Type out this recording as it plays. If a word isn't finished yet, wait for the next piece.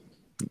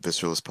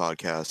Visceralist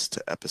Podcast,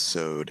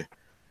 episode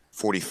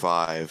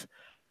 45.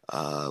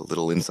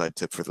 Little inside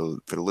tip for the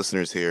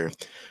listeners here.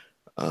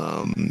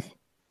 Um,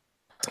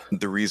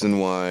 the reason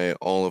why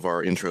all of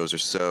our intros are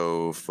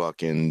so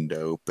fucking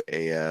dope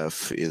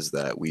AF is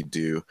that we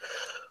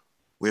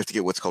have to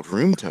get what's called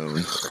room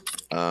tone,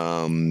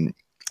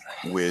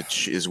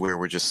 which is where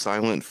we're just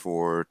silent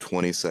for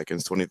 20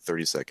 seconds, 20 to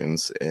 30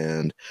 seconds,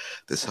 and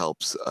this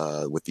helps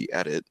with the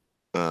edit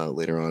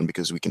later on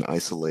because we can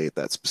isolate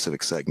that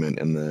specific segment,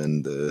 and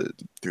then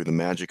through the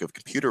magic of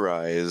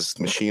computerized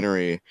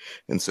machinery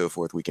and so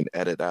forth, we can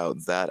edit out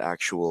that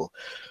actual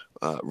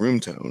room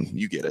tone.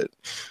 You get it.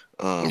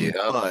 Yeah.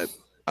 But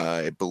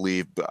I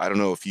believe, I don't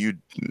know if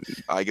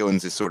I go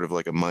into sort of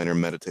like a minor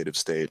meditative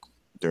state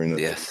during the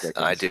 30 Yes,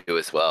 I seconds. do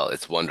as well.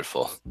 It's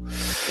wonderful.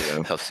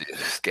 Yeah. Helps you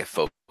just get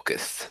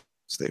focused,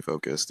 Stay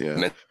focused. Yeah.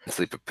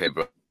 mentally prepared.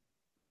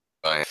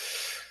 Brian,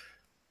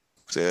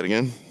 Say that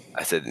again.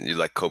 I said you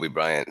like Kobe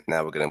Bryant.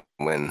 Now we're gonna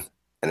win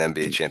an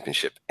NBA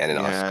championship and an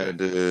Yeah,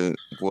 Oscar.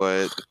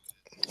 what?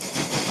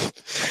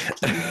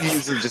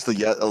 He's just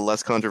a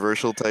less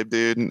controversial type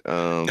dude.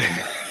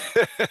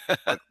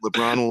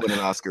 LeBron will win an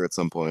Oscar at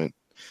some point,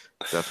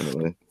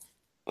 definitely.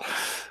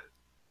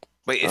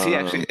 Wait, is he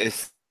actually?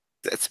 Is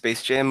that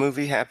Space Jam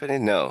movie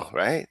happening? No,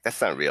 right?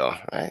 That's not real,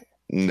 right?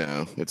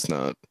 No, it's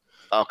not.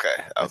 Okay,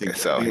 I okay. think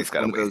So it's he's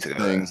got one to of wait those to.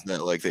 things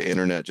that like the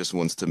internet just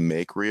wants to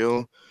make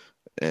real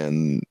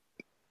and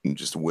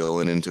just will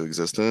it into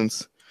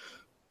existence.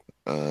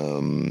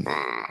 Um,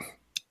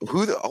 Hmm.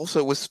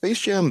 also was Space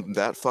Jam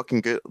that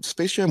fucking good?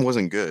 Space Jam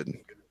wasn't good.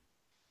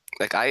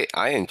 Like I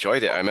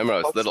enjoyed it. I remember I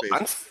was Fuck little.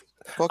 Space.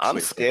 Fuck I'm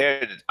Space Jam.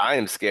 scared. I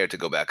am scared to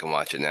go back and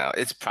watch it now.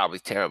 It's probably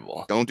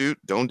terrible. Don't do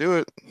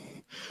it.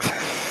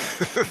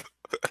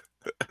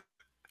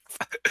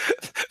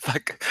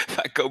 If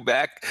I go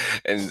back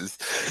and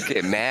just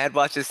get mad,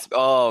 watch this.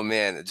 Oh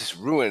man, it just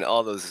ruin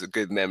all those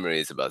good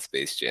memories about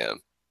Space Jam.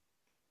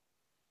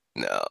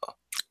 No,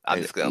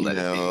 I'm just gonna let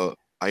it be.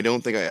 I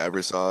don't think I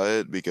ever saw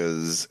it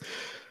because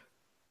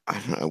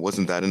I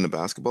wasn't that into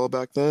basketball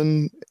back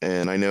then,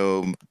 and I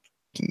know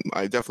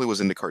I definitely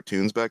was into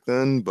cartoons back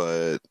then,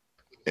 but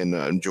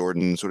and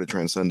Jordan sort of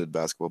transcended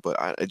basketball,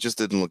 but it just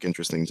didn't look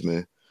interesting to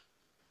me.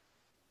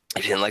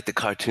 You didn't like the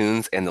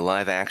cartoons and the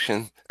live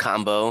action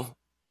combo?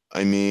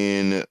 I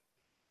mean,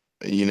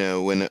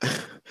 when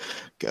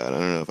God, I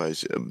don't know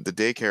if the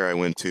daycare I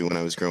went to when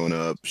I was growing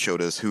up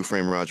showed us Who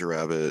Framed Roger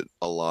Rabbit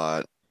a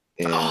lot,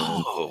 and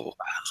Oh,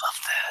 I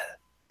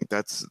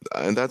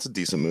love that's a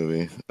decent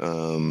movie.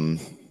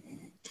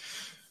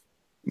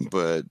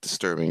 But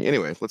disturbing.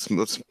 Anyway, let's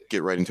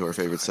get right into our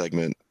favorite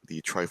segment,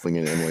 the trifling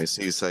in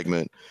NYC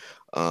segment.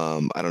 I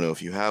don't know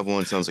if you have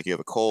one. Sounds like you have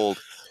a cold.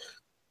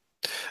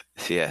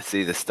 that. Yeah,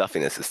 see, the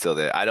stuffiness is still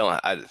there. I don't.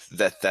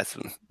 That's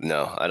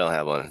no. I don't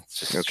have one. It's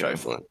just Okay.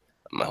 trifling.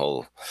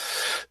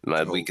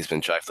 My week has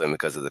been trifling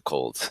because of the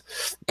colds.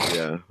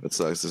 Yeah, it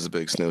sucks. There's a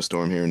big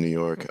snowstorm here in New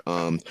York.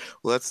 Well,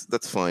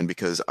 that's fine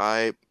because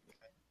I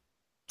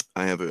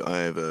have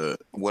a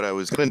what I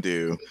was gonna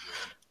do.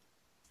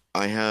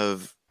 I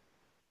have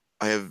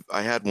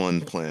I had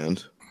one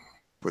planned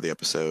for the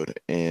episode,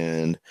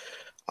 and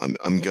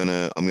I'm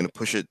gonna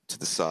push it to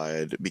the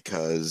side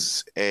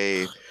because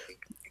a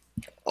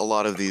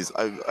lot of these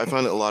I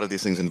find that a lot of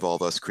these things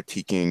involve us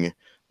critiquing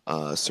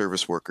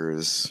service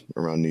workers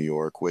around New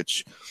York,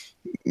 which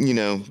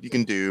you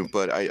can do,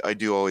 but I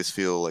do always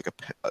feel like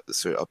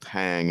a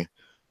pang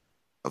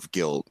of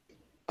guilt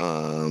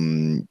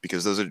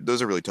because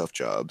those are really tough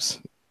jobs.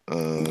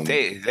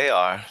 They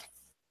are.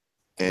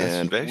 That's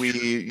And very true.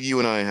 you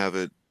and I have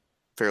it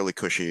fairly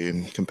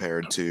cushy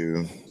compared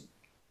to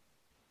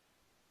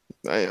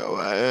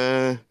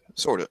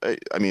sort of.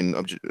 I mean,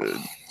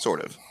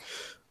 sort of.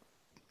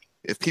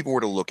 If people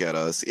were to look at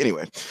us,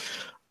 anyway,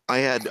 I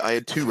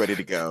had two ready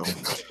to go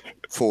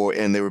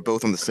and they were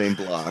both on the same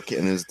block,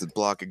 and there's the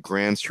block of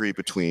Grand Street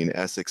between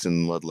Essex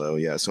and Ludlow.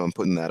 Yeah, so I'm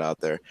putting that out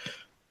there,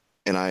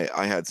 and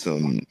I had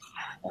something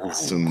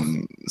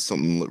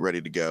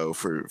ready to go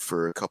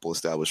for a couple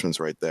establishments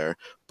right there,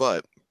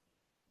 but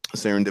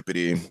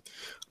serendipity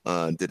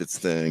did its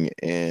thing,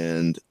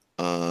 and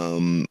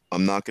I'm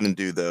not going to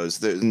do those.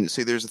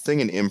 See, there's a thing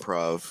in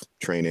improv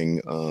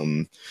training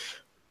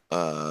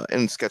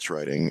and sketch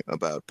writing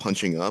about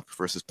punching up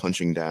versus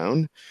punching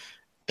down,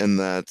 and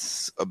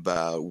that's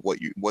about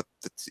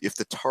if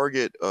the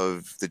target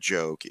of the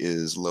joke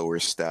is lower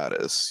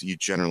status, you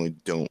generally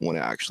don't want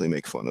to actually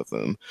make fun of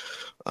them.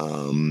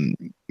 Um,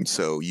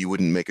 so you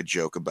wouldn't make a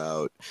joke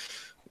about,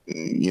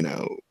 you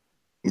know,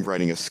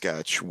 writing a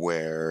sketch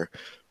where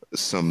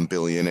some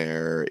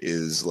billionaire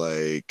is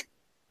like,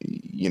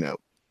 you know,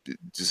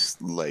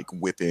 just like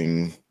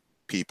whipping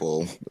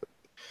people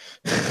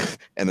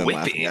and then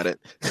laughing Whipping. at it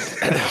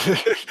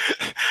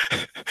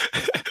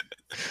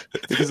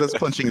because that's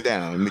punching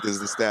down because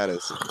the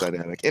status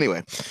dynamic.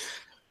 Anyway,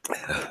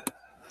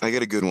 I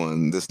got a good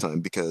one this time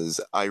because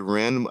I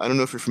don't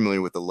know if you're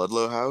familiar with the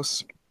Ludlow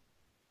House.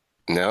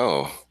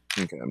 No.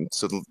 Okay,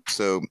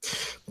 so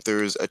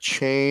there's a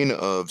chain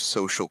of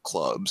social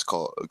clubs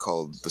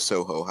called the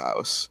Soho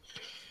House,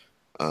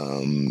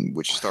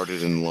 which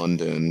started in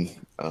London.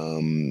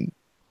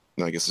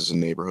 I guess there's a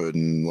neighborhood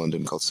in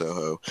London called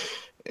Soho,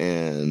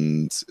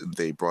 and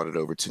they brought it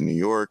over to New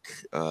York.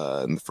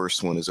 And the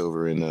first one is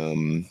over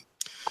in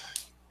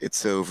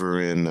it's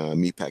over in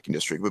Meatpacking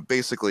District. But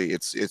basically,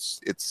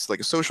 it's like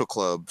a social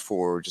club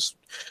for just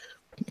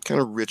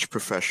kind of rich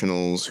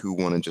professionals who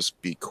want to just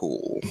be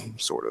cool,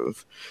 sort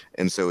of.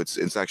 And so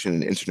it's actually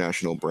an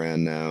international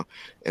brand now.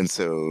 And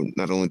so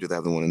not only do they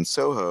have the one in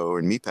Soho or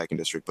in Meatpacking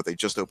District, but they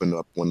just opened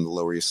up one on the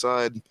Lower East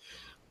Side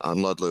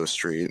on Ludlow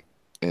Street.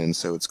 And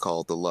so it's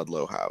called the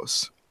Ludlow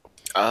House.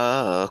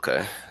 Oh,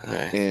 okay. All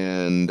right.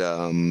 And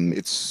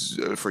it's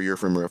for your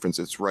frame of reference,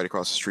 it's right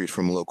across the street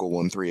from Local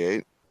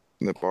 138,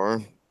 the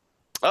bar.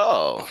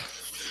 Oh.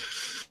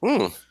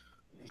 Hmm.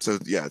 So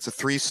yeah, it's a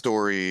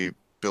 3-story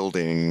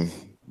building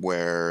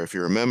where if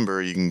you're a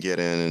member, you can get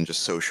in and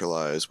just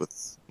socialize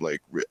with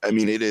like I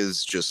mean, it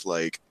is just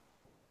like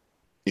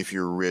if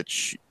you're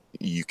rich,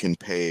 you can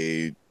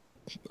pay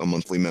a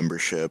monthly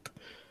membership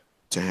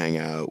to hang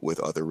out with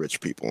other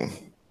rich people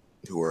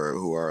who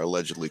are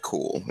allegedly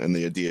cool. And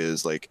the idea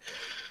is like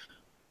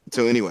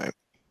so anyway,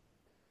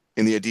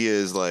 and the idea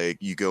is like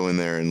you go in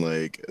there and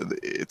like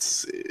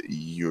it's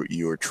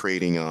you're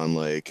trading on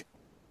like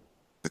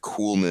the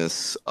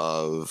coolness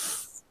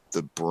of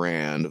the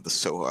brand of the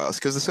Soho House,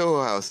 because the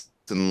Soho House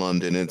in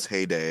London, in its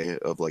heyday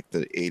of like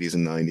the 80s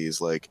and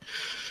 90s, like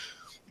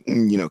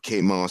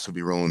Kate Moss would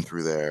be rolling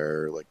through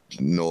there, like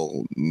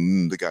Noel,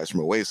 the guys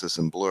from Oasis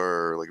and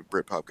Blur, like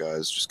Britpop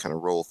guys, just kind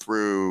of roll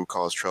through,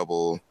 cause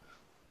trouble.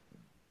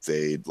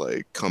 They'd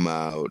like come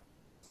out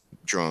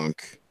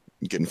drunk,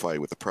 get in fight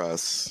with the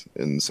press,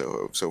 and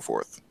so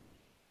forth.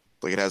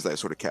 Like it has that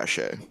sort of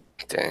cachet.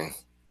 Dang.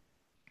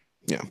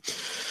 Yeah.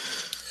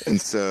 And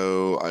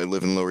so I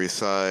live in Lower East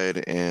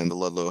Side, and the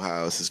Ludlow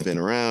House has been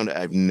around.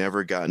 I've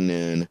never gotten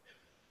in.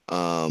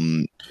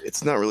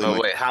 It's not really Oh, my.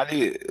 wait, how do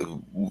you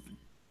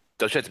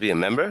don't you have to be a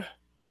member?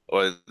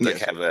 Or like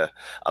Yes, have a you have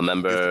to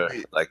member,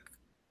 be. like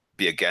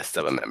be a guest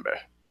of a member?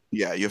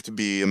 Yeah, you have to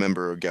be a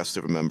member or guest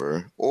of a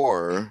member,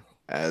 or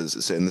and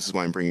this is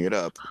why I'm bringing it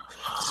up.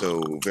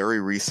 So very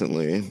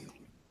recently,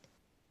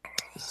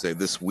 say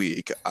this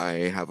week, I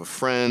have a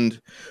friend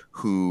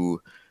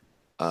who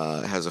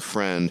has a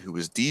friend who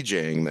was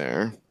DJing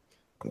there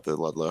at the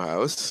Ludlow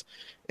House.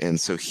 And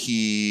so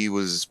he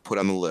was put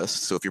on the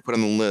list. So if you're put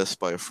on the list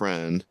by a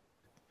friend,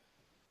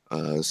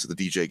 so the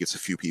DJ gets a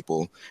few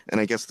people. And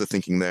I guess the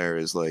thinking there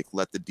is like,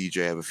 let the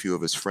DJ have a few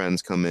of his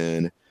friends come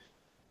in.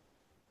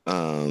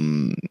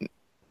 Um,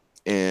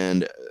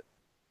 and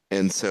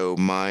so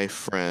my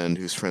friend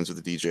who's friends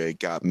with the DJ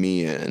got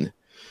me in,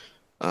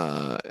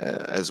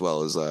 as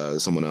well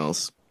as someone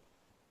else.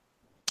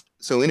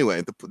 So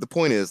anyway, the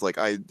point is like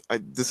I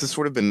this has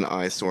sort of been an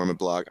eyesore on my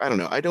blog. I don't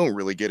know. I don't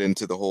really get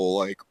into the whole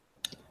like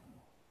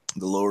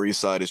the Lower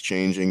East Side is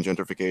changing,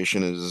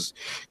 gentrification is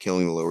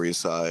killing the Lower East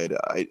Side.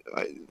 I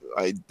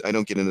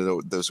don't get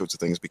into those sorts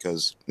of things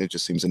because it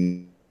just seems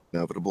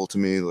inevitable to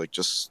me. Like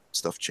just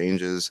stuff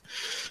changes,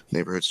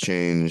 neighborhoods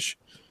change,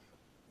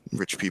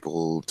 rich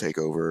people take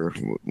over.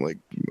 Like,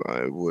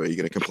 what, are you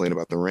going to complain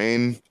about the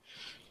rain?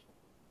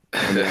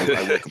 I mean,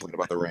 I will complain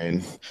about the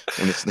rain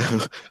and the snow,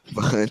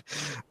 but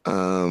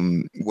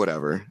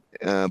whatever.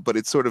 But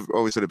it's sort of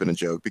always sort of been a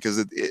joke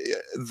because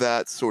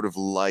that sort of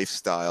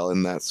lifestyle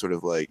and that sort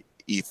of like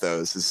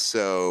ethos is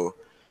so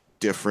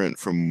different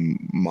from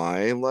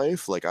my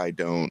life. Like I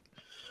don't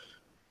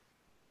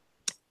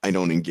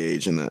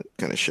engage in that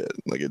kind of shit.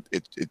 Like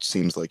it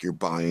seems like you're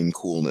buying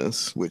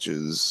coolness, which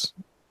is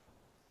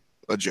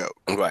a joke,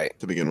 Right.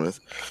 to begin with.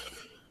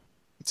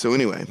 So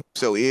anyway,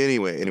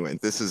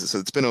 this is so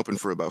it's been open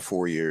for about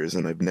 4 years,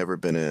 and I've never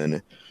been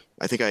in.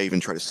 I think I even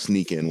tried to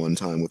sneak in one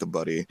time with a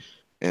buddy,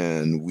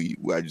 and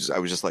I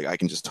was just like, I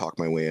can just talk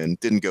my way in.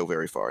 Didn't go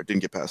very far.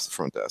 Didn't get past the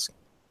front desk.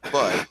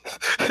 But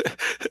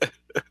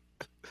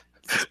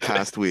this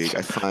past week,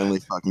 I finally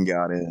fucking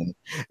got in,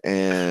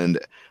 and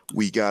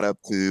we got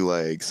up to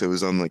like, so it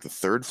was on like the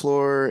 3rd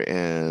floor,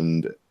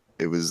 and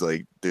it was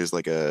like there's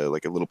like a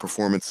little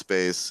performance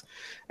space,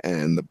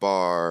 and the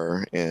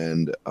bar,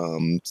 and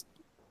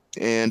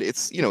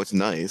it's it's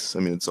nice. I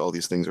mean, it's all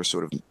these things are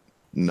sort of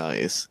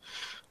nice.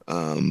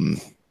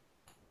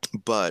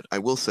 But I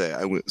will say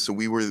so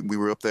we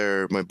were up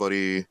there, my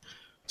buddy,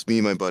 it's me,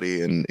 my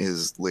buddy, and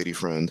his lady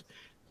friend,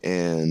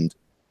 and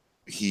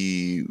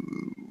we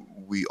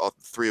all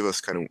 3 of us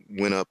kind of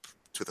went up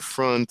to the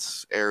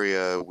front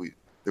area.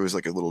 There was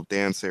like a little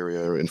dance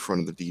area in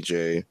front of the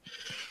DJ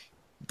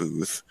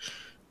booth.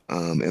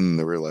 And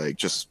there were like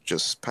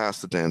just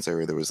past the dance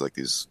area there was like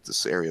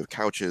this area of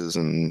couches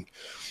and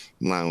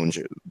lounge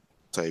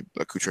type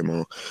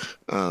accoutrement.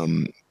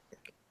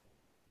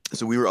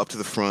 So we were up to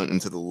the front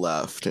and to the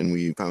left, and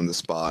we found the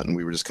spot, and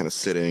we were just kind of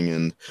sitting,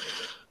 and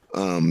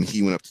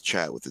he went up to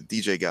chat with the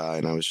DJ guy,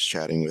 and I was just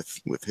chatting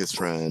with his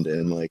friend,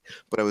 and like,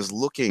 but I was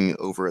looking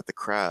over at the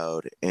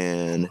crowd,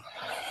 and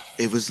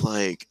it was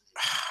like,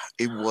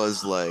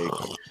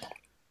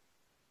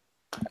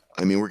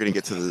 I mean, we're gonna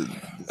get to the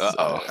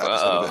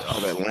episode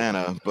of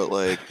Atlanta, but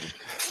like,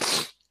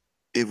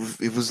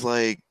 it was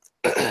like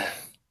they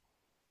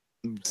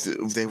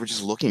were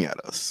just looking at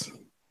us,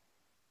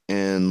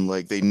 and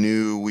like they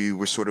knew we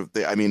were sort of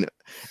I mean,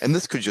 and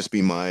this could just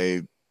be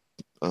my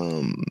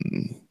um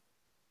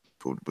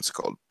what's it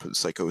called,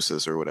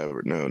 psychosis or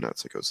whatever. No, not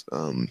psychosis.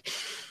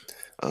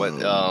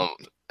 What Um,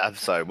 I'm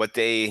sorry, what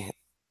day,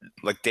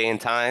 like day and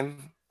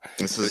time?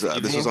 It was this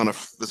was on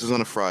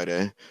evening? a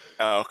Friday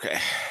Oh, okay.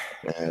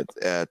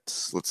 at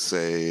let's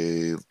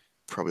say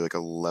probably like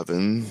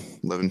 11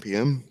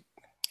 p.m.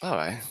 All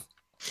right.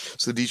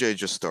 So the DJ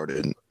just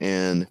started,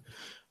 and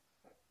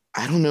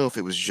I don't know if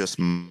it was just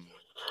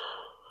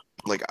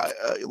like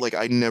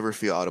I never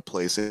feel out of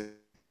place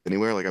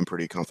anywhere. Like I'm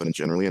pretty confident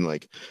generally, and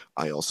like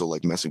I also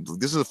like messing.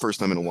 This is the first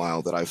time in a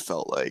while that I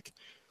felt like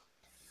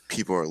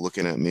people are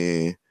looking at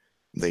me.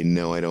 They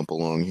know I don't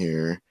belong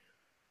here.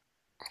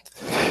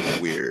 It's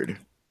weird.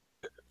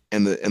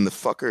 And the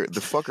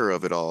fucker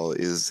of it all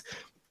is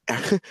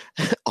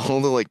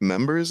all the like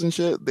members and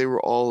shit. They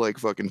were all like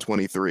fucking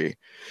 23.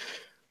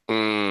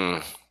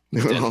 Mm,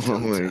 They were dun, all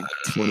dun, like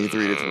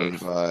 23 to dun.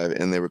 25,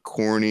 and they were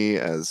corny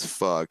as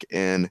fuck.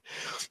 And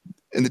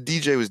the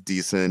DJ was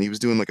decent. He was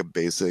doing like a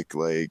basic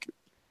like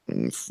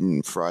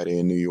Friday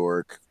in New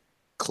York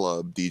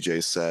club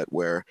DJ set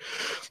where,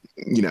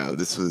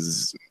 this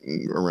was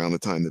around the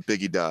time that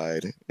Biggie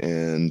died,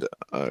 and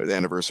the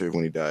anniversary of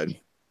when he died.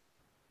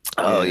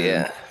 Oh And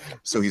yeah,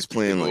 so he's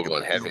playing people were like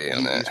going heavy on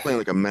he's that. playing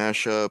like a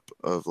mashup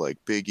of like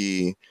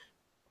Biggie,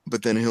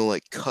 but then he'll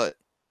like cut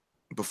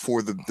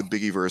before the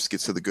Biggie verse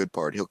gets to the good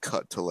part. He'll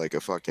cut to like a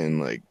fucking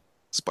like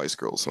Spice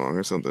Girls song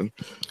or something.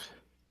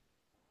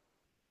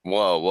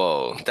 Whoa,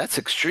 whoa, that's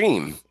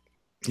extreme.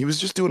 He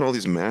was just doing all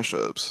these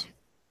mashups.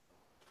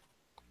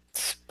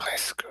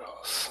 Spice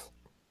Girls.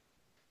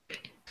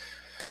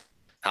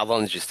 How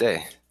long did you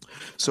stay?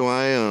 So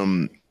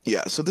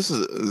yeah, so this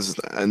is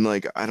and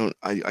like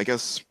I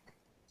guess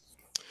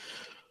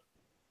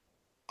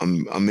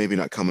I'm maybe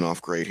not coming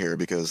off great here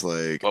because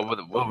like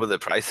What were the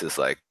prices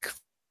like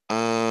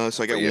so I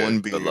for got your one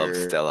beloved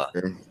beer. Stella?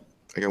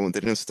 I got one. They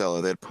didn't have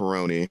Stella. They had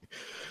Peroni.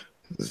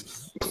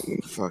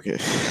 Fuck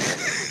it.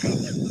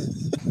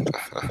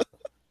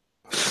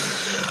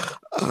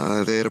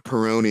 They had a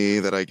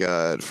Peroni that I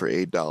got for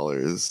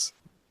 $8.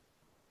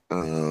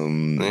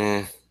 Um,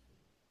 Eh,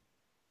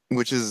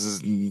 which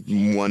is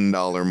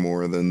 $1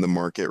 more than the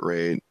market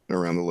rate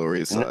around the Lower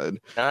East n-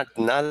 Side.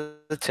 not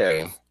a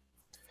Terry.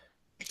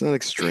 It's not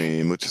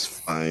extreme, which is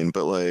fine,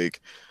 but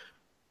like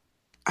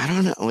I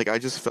don't know, like I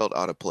just felt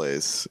out of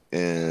place,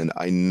 and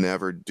I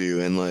never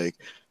do. And like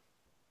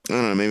I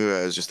don't know, maybe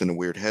I was just in a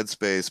weird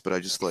headspace, but I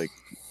just like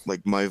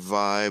my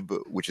vibe,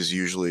 which is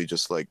usually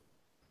just like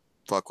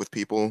fuck with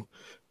people,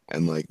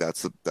 and like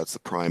that's the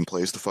prime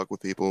place to fuck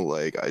with people.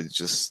 Like I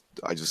just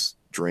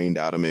drained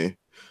out of me.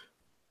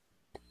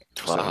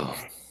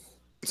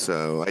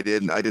 So Wow. I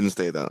didn't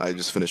stay that. I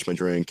just finished my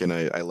drink and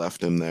I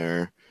left him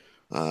there.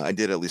 I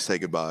did at least say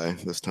goodbye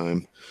this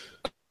time.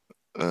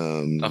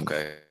 Um,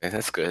 Okay,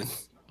 that's good.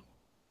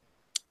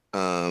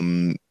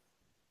 um,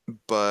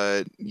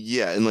 but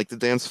yeah, and like the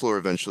dance floor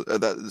eventually,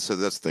 that's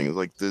the thing.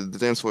 Like the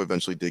dance floor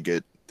eventually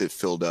did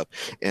filled up,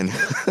 and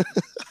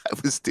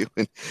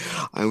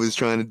I was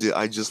trying to do.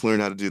 I just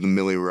learned how to do the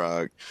Millie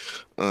Rock.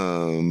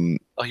 Um,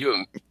 Oh,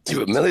 you t-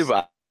 were t- Millie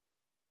Rock.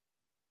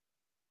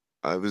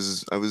 I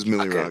was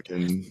Millie Okay.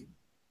 rocking.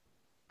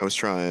 I was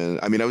trying.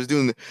 I mean, I was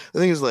doing the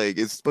thing is like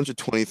it's a bunch of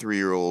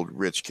 23-year-old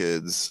rich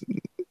kids.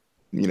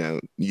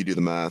 You do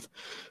the math.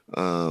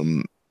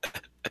 Um,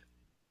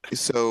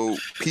 so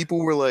people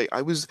were like,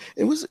 it was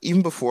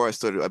even before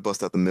I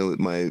bust out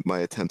my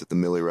attempt at the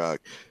Millie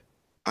Rock.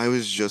 I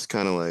was just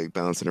kind of like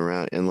bouncing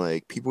around, and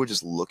like people were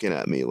just looking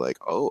at me like,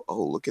 oh,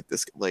 look at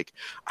this. Like,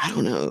 I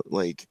don't know,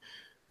 like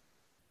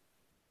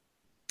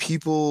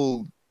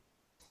people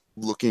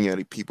looking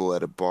at people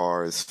at a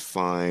bar is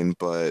fine,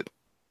 but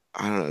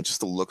I don't know, just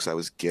the looks I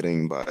was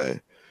getting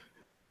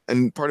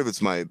and part of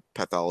it's my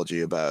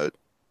pathology about,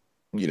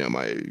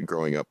 my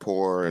growing up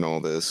poor and all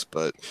this,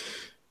 but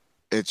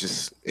it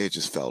just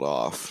felt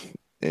off.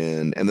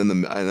 And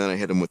then I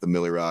hit him with the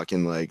Millie Rock,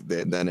 and like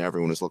then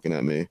everyone was looking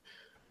at me.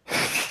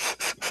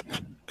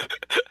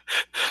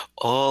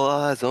 All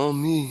eyes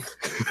on me.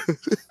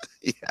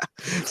 Yeah,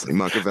 it's like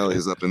Machiavelli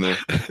is up in there.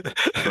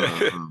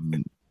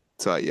 Um,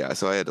 so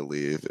I had to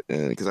leave,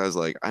 and because I was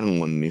like, I don't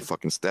want any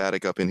fucking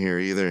static up in here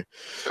either.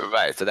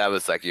 Right, so that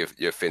was like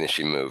your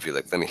finishing move. You're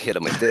like, let me hit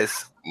him with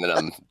this, and then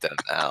I'm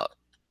out.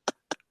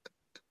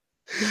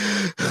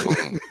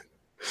 Boom.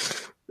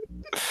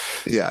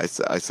 Yeah,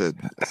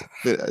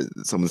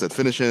 someone said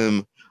finish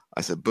him.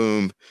 I said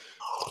boom.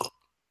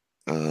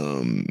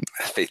 Um,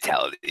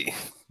 Fatality.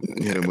 hit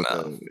Took him him with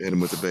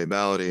out. the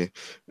babality,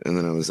 and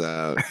then I was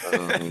out.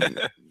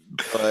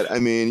 But I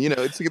mean,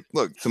 it's a good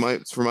look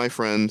for my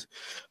friend,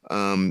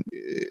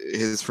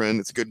 his friend.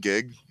 It's a good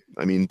gig.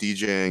 I mean,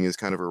 DJing is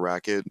kind of a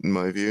racket in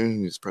my view.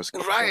 You just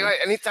Right, right.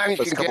 Anytime you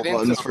press a can couple get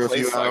into buttons a for a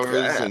few place like hours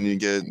that. and you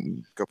get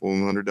a couple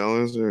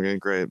 $100. Okay,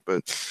 great.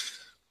 But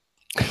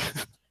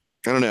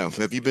I don't know.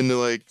 Have you been to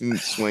like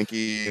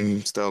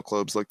swanky style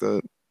clubs like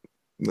that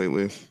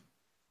lately?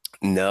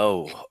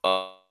 No.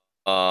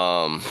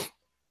 Um,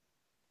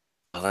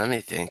 let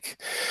me think.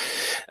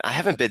 I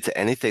haven't been to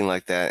anything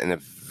like that in a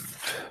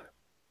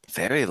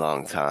very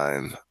long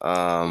time.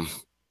 No,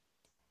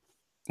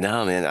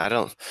 man, I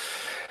don't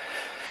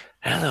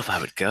know if I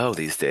would go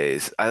these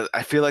days.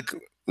 I feel like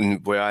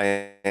where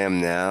I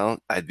am now,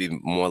 I'd be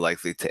more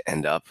likely to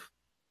end up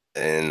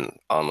in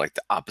on like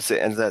the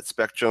opposite end of that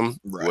spectrum,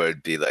 where Right.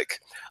 it'd be like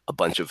a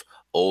bunch of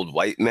old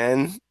white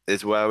men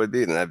is where I would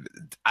be, and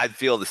I'd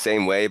feel the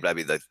same way, but I'd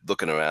be like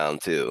looking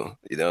around too,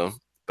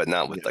 but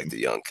not with like Yeah. the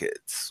young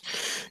kids.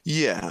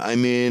 Yeah. I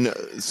mean,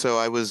 so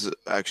I was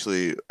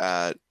actually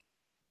at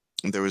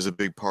there was a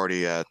big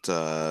party at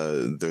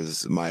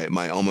there's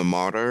my alma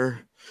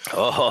mater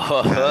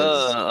Oh,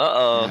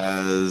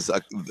 has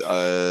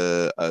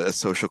uh-oh. has a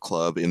social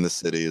club in the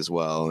city as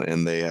well,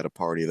 and they had a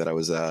party that I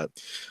was at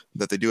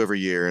that they do every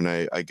year, and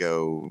I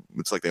go.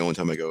 It's like the only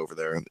time I go over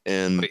there.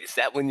 And Wait, is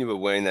that when you were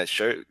wearing that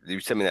shirt? You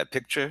sent me that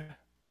picture?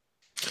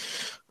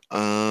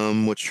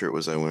 what shirt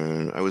was I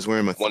wearing? I was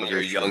wearing my One of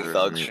your Thugger Young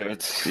Thug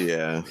shirt. shirts?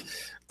 Yeah,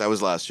 that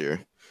was last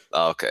year.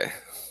 Oh, okay.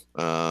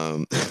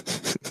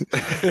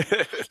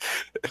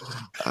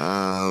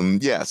 Um,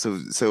 yeah.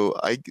 So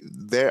I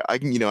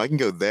can I can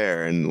go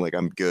there and like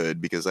I'm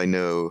good because I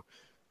know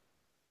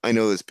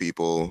those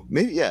people.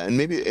 Maybe yeah, and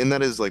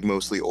that is like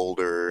mostly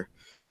older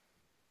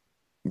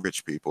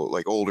rich people,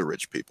 like older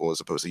rich people as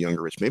opposed to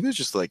younger rich. Maybe it's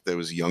just like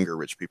those younger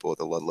rich people at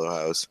the Ludlow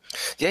House.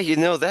 Yeah,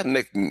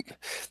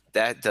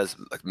 that does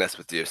like mess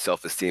with your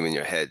self-esteem in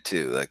your head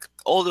too. Like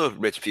older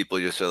rich people,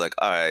 you're sort of like,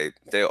 all right,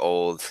 they're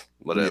old, Yeah.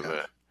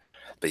 whatever.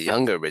 But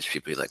younger rich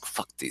people, you're like,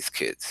 fuck these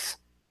kids.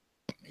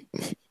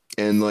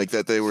 And like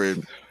that they were,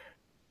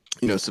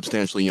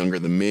 substantially younger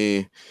than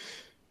me.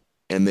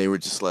 And they were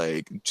just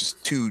like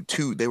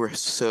too they were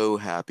so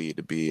happy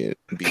to be in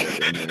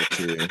there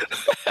too.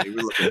 They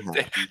were looking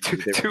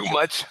happy. Too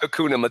much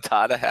Hakuna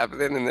Matata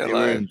happening in their They were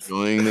lives.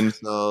 enjoying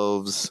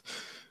themselves.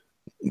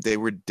 They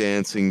were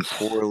dancing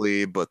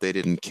poorly, but they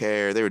didn't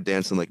care. They were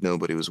dancing like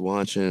nobody was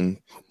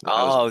watching.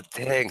 I was Oh,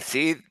 dang.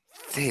 See,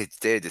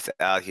 they're just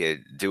out here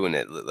doing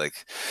it, like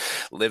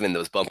living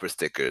those bumper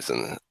stickers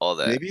and all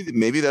that.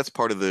 maybe that's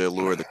part of the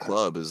allure of the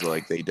club is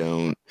like they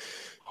don't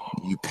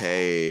you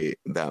pay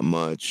that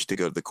much to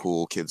go to the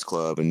cool kids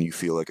club and you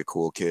feel like a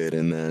cool kid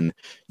and then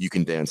you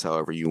can dance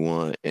however you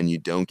want and you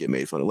don't get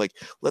made fun of. Like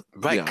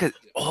Right,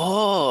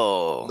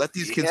 let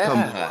these kids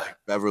come to yeah. like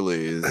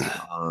Beverly's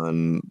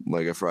on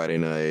like a Friday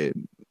night.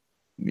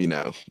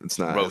 It's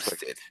like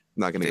Roasted.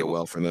 not gonna They go were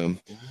well for them.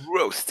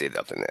 roasted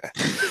up in there.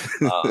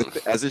 Um,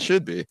 As it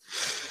should be.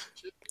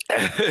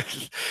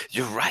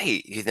 you're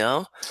right,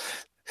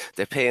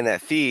 They're paying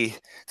that fee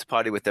to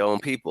party with their own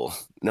people.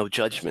 No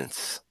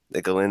judgments.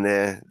 They go in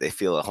there, they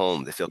feel at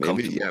home, they feel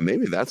comfortable.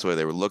 Maybe that's why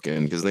they were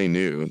looking because they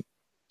knew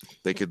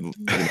they could,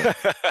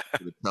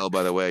 tell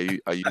by the way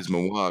I use my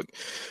walk.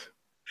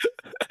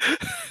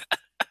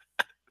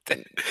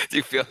 Did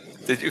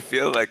did you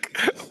feel like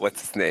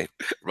what's his name?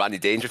 Rodney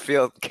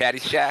Dangerfield,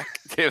 Caddyshack?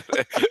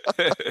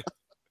 Like,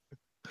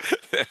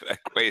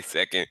 wait a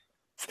second.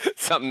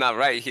 Something not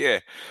right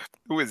here.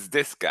 Who is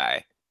this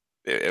guy?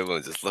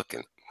 Everyone's just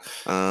looking.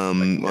 Like, Well,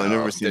 I've no,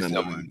 never seen that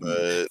movie,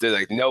 but there's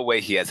like no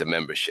way he has a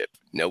membership.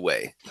 No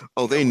way.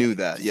 oh, No they way. knew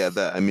that. Yeah,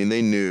 that I mean,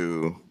 they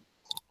knew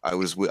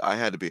I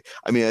had to be.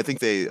 I mean, I think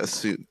they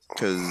assumed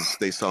because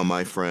they saw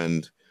my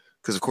friend.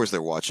 Because of course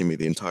they're watching me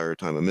the entire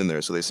time I'm in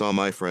there. So they saw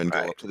my friend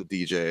go Right. up to the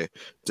DJ,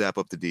 dap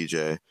up the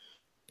DJ.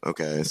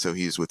 Okay, so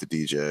he's with the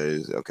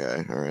DJs.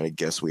 Okay, all right. I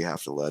guess we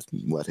have to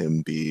let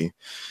him be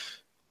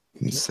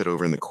sit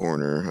over in the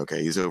corner.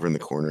 Okay, he's over in the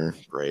corner.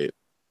 Great.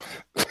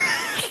 But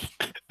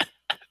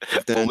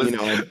What then, was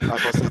I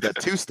bust out that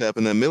two step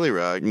and that Millie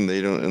Rock, and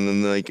they don't, and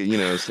then like,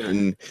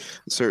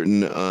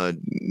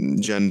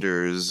 certain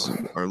genders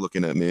are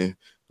looking at me,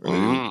 or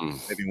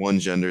mm, maybe one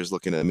gender is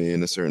looking at me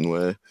in a certain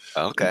way.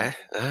 okay.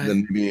 All right.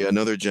 Then maybe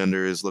another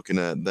gender is looking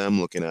at them,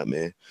 looking at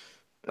me,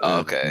 Oh,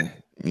 and okay.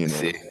 you know,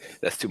 See,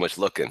 that's too much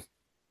looking.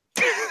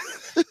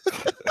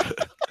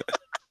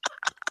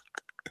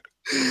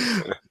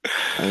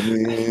 I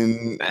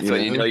mean, That's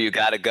when you know you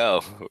gotta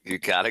go. You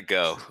gotta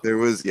go. there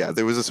was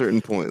a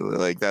certain point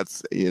like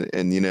that's,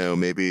 and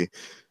maybe.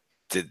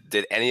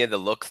 Did any of the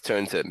looks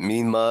turn to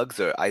mean mugs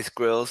or ice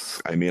grills?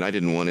 I mean, I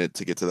didn't want it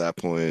to get to that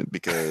point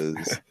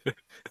because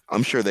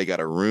I'm sure they got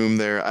a room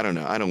there. I don't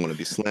know. I don't want to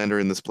be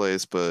slandering this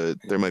place, but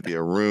there might be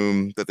a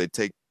room that they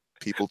take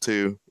people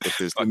to if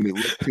there's Fucking,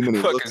 too many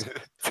looks.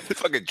 fucking,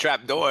 fucking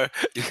trap door.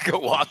 You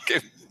can walk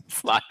in,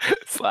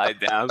 slide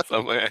down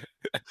somewhere.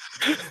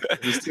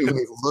 There's too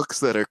many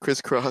looks that are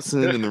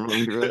crisscrossing in the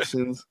wrong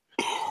directions.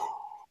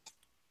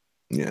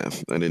 Yeah,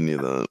 I didn't need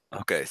that.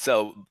 Okay,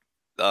 so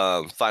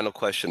final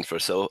question for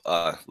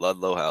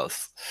Ludlow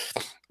House.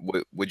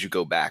 Would you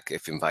go back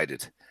if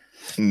invited?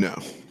 No.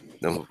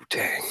 No,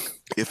 dang.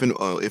 If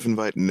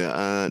invite,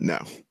 no, no,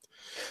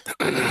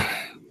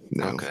 no,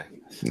 Okay.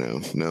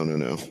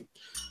 no.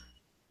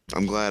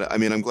 I'm glad. I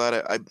mean, I'm glad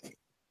I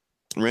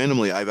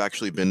randomly I've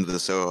actually been to the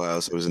Soho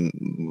House. I was in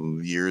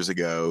years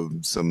ago,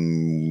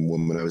 some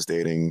woman I was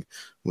dating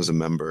was a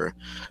member.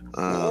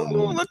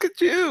 Oh, look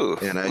at you.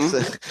 And I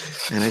said,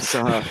 and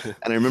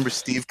I remember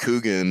Steve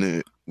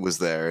Coogan was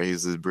there.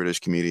 He's a British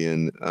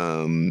comedian.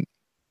 And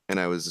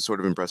I was sort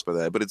of impressed by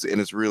that. But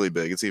it's really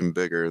big. It's even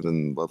bigger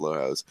than Ludlow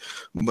House.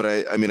 But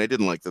I mean, I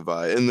didn't like the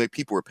vibe, and like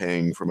people were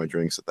paying for my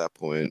drinks at that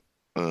point.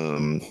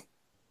 But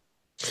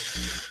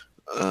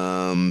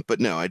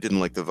no, I didn't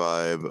like the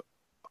vibe.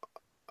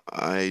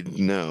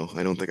 No,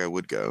 I don't think I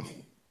would go.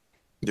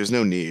 There's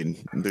no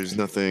need. There's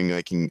nothing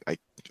I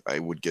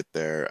would get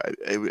there.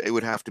 It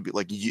would have to be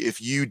like if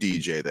you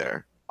DJ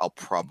there, I'll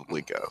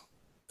probably go.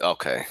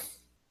 Okay,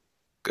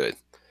 good.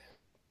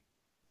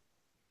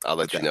 I'll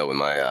let you know when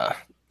my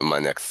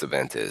next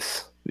event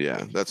is.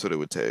 Yeah, that's what it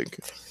would take.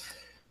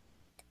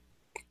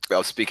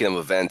 Well, speaking of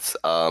events,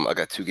 I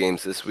got 2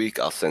 games this week.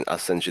 I'll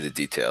send you the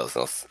details.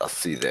 I'll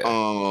see you there.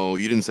 Oh,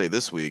 you didn't say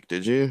this week,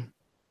 did you?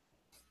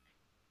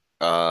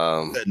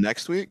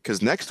 Next week?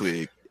 Because next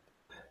week.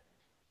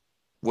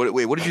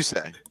 Wait, what did you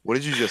say? What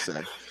did you just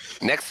say?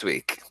 Next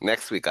week.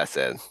 Next week, I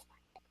said.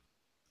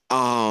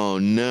 Oh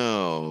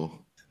no.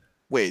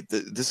 Wait,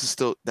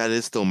 that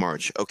is still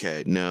March.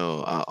 Okay,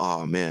 no.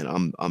 Oh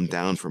man, I'm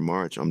down for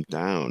March. I'm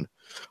down.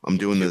 I'm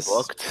doing You this.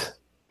 booked?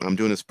 I'm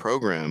doing this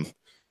program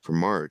for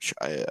March.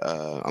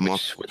 I'm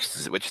off.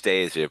 Which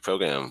day is your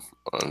program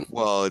on?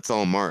 Well, it's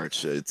all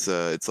March. It's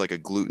like a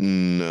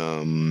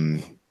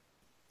gluten.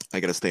 I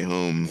gotta stay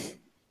home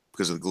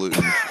because of the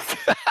gluten.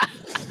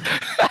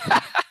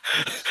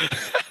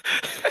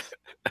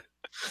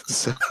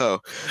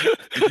 So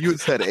if you had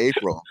said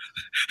April,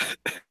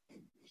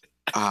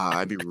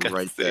 I'd be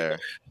right there.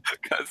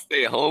 Gotta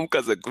stay home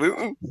because of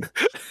gluten.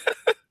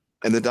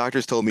 And the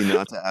doctors told me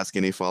not to ask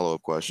any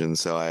follow-up questions,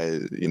 so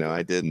I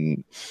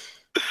didn't.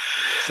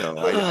 So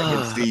I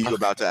can see you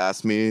about to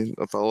ask me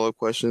a follow-up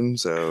question.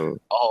 So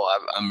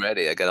I'm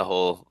ready. I got a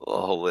whole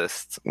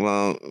list.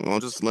 well,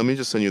 let me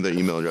just send you the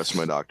email address for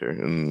my doctor,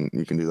 and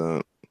you can do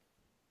that.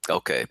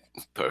 Okay,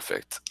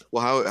 perfect.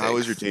 Well, how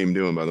is your team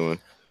doing, by the way?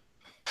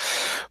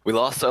 We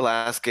lost our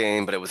last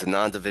game, but it was a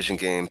non-division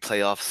game.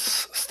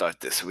 Playoffs start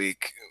this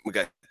week. We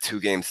got 2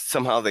 games.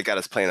 Somehow they got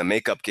us playing a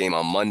makeup game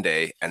on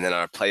Monday and then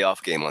our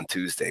playoff game on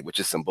Tuesday, which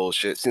is some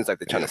bullshit. Seems like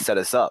they're trying to set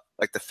us up.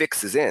 Like the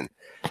fix is in.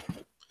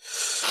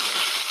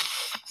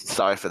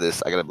 Sorry for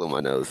this. I gotta blow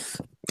my nose.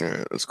 All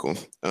right, that's cool.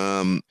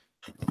 Well,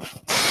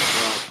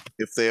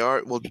 if they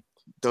are, well,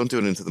 don't do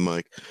it into the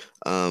mic.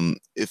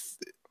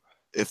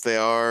 If they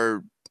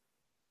are,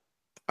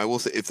 I will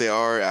say if they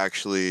are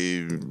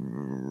actually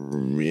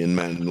in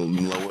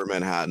lower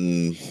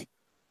Manhattan,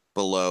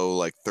 below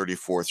like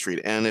 34th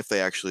Street, and if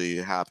they actually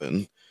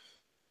happen,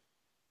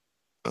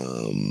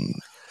 and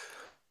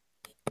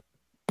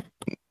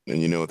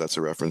you know what that's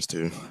a reference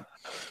to,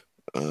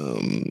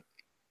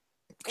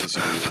 because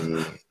I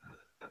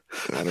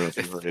don't know if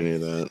you've heard any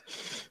of that.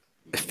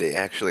 If they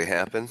actually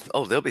happen,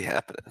 they'll be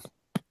happening.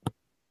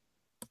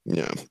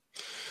 Yeah.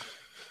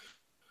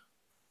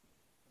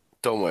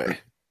 Don't worry.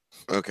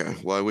 Okay.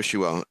 Well, I wish you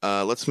well.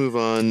 Let's move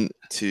on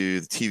to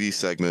the TV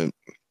segment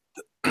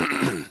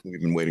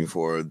we've been waiting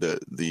for. It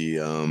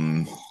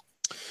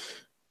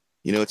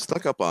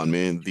snuck up on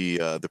me.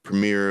 The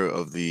premiere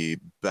of the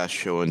best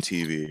show on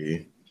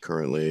TV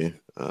currently.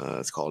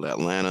 It's called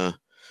Atlanta.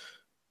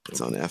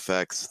 It's on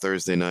FX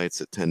Thursday nights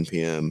at 10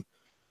 p.m.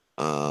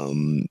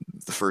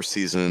 The first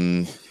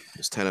season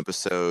is 10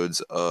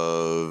 episodes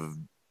of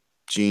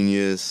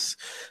genius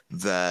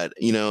that,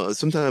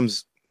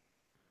 sometimes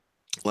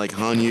like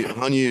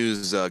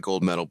Hanyu's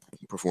gold medal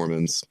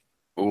performance.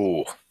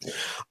 Ooh.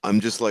 I'm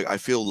just like, I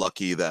feel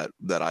lucky that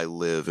I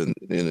live in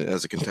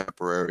as a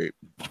contemporary.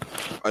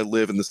 I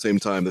live in the same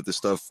time that this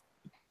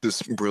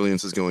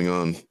brilliance is going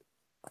on.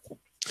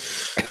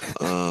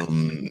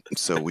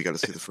 So we got to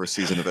see the first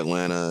season of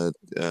Atlanta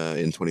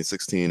in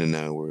 2016, and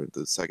now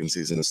the second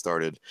season has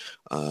started.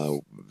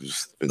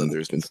 There's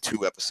been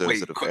 2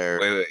 episodes that have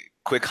aired. Wait.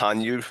 Quick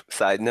Hanyu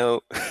side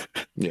note.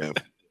 Yeah.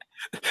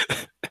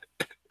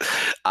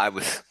 I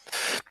was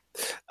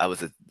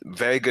a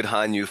very good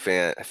Hanyu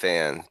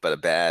fan, but a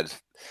bad,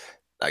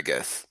 I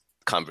guess,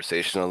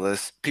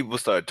 conversationalist. People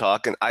started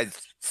talking. I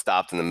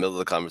stopped in the middle of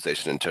the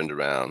conversation and turned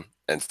around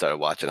and started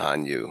watching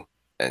Hanyu,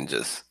 and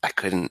I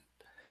couldn't.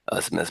 I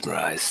was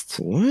mesmerized.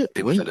 What?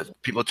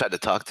 People tried to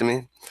talk to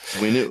me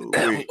when it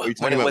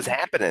was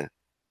happening.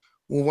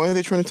 Well, why are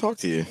they trying to talk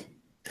to you?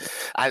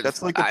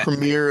 That's like the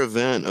premiere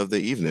event of the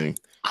evening.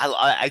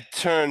 I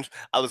turned.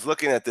 I was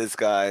looking at this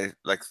guy,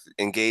 like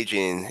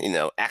engaging,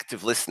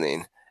 active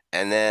listening,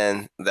 and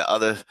then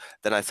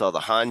Then I saw the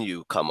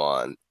Hanyu come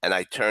on, and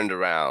I turned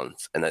around,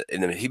 and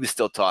he was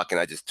still talking.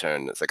 I just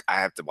turned. It's like I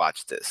have to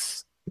watch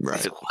this. Right.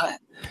 I said, what?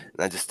 And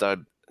I just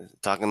started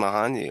talking about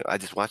Hanyu. I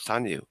just watched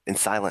Hanyu in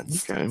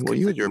silence. Okay. Well,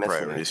 you had your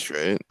priorities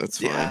straight. That's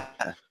fine.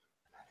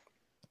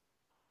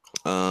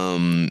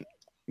 Yeah.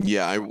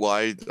 Yeah, I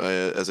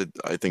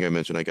think I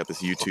mentioned, I got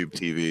this YouTube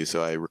TV,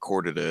 so I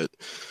recorded it.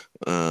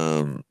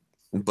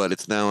 But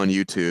it's now on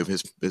YouTube.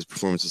 His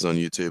performance is on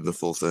YouTube, the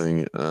full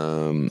thing.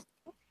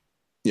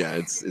 Yeah,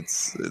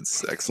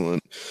 it's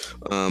excellent.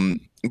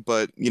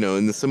 But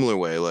in the similar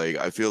way, like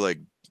I feel like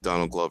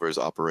Donald Glover is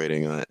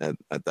operating at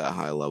that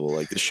high level.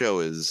 Like the show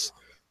is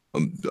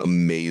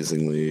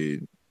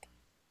amazingly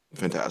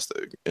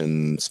fantastic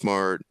and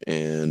smart,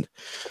 and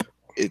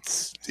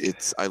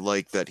it's I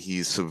like that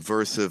he's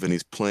subversive and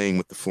he's playing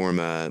with the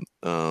format.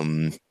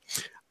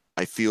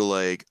 I feel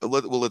like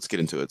let's get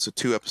into it. So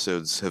two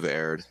episodes have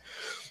aired.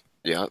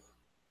 Yeah.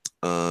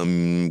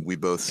 We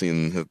both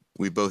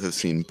have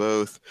seen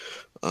both.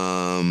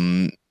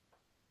 Um,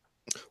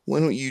 why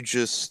don't you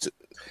just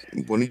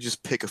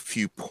pick a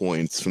few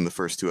points from the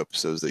first two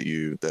episodes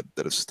that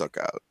have struck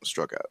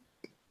out.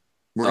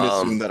 We're going to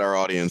assume Um, that our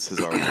audience has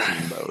already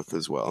seen both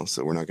as well,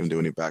 so we're not going to do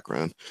any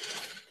background.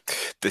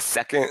 the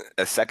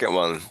second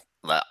one,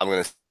 I'm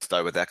gonna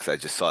start with that because I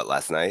just saw it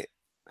last night.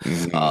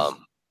 Mhm.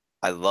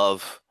 I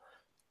love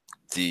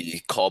the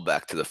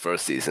callback to the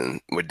first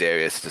season where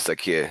Darius is just like,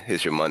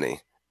 here's your money.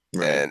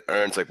 Right. And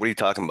Ern's like, what are you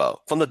talking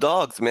about? From the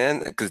dogs,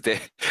 man. Because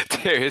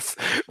Darius,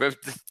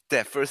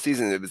 that first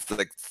season, it was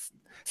like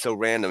so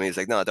random. He's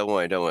like, no, don't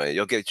worry.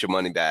 You'll get your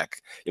money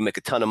back. You'll make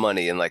a ton of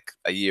money in like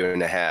a year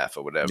and a half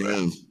or whatever.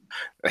 Yeah.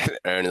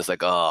 Ern is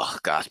like, oh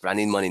gosh, but I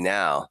need money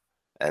now.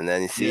 And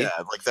then you Yeah,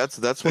 see, like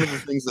that's one of the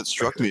things that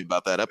struck me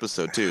about that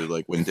episode too.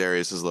 Like when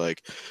Darius is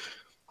like,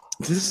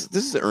 this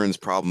is Ern's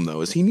problem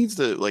though, is he needs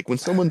to like when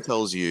someone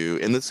tells you,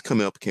 and this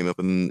came up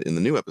in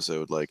the new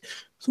episode, like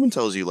someone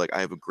tells you like I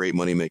have a great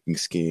money making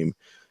scheme,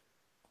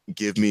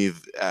 give me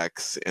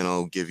X and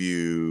I'll give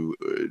you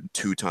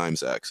two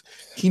times X.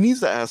 He needs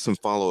to ask some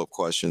follow up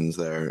questions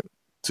there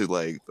to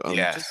like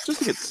yeah, just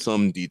to get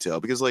some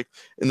detail because like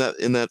in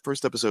that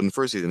first episode in the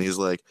first season he's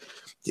like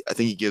I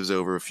think he gives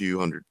over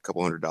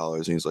couple $100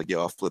 and he's like, yeah,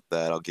 I'll flip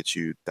that, I'll get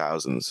you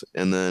thousands.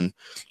 And then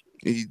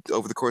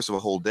over the course of a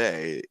whole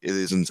day, it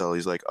is until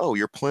he's like, "Oh,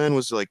 your plan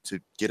was like to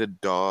get a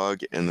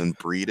dog and then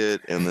breed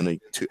it, and then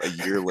a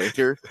year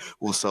later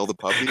we'll sell the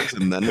puppies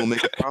and then we'll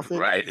make a profit."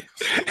 right.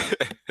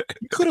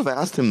 You could have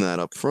asked him that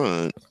up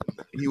front.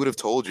 He would have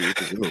told you,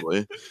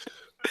 presumably.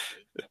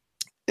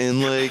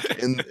 And like,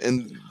 and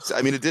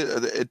I mean, it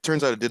did. It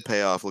turns out it did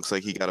pay off. Looks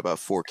like he got about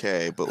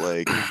 4K, but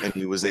like, and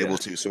he was able Yeah,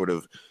 to sort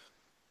of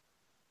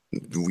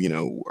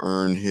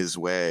earn his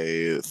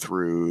way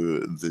through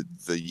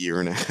the year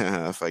and a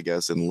half, I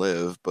guess, and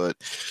live. But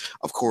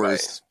of right.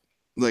 course,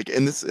 like,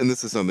 and this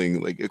is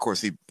something like, of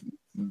course, this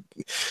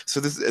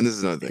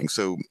is another thing.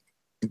 So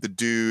the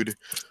dude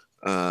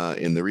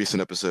in the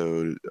recent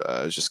episode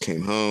just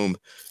came home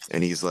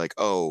and he's like,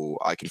 oh,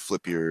 I can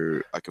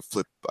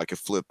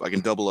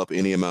double up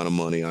any amount of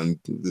money on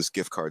this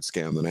gift card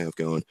scam that I have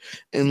going.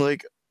 And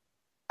like,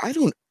 I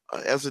don't,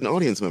 as an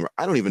audience member,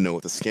 I don't even know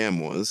what the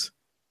scam was.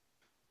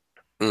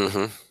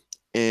 Hmm.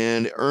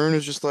 And Ern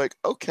is just like,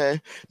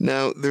 okay.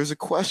 Now there's a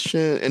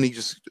question, and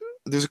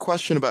there's a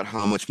question about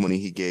how much money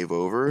he gave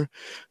over,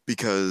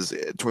 because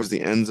towards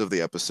the ends of the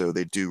episode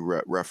they do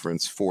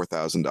reference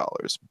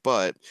 $4,000.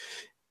 But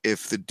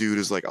if the dude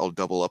is like, I'll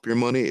double up your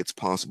money, it's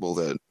possible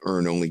that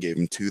Ern only gave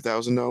him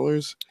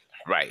 $2,000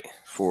 Right.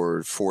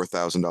 for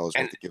 $4,000 And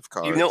worth of gift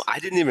cards. I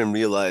didn't even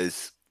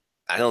realize.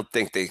 I don't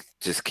think they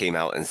just came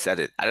out and said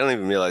it. I don't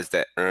even realize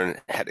that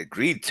Ern had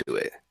agreed to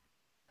it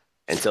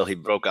until he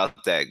broke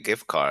out that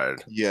gift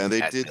card Yeah,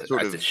 they did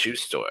sort at the of. shoe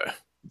store.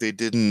 They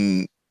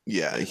didn't.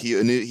 Yeah,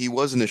 he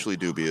was initially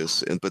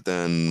dubious, but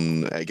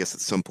then I guess at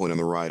some point on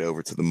the ride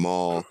over to the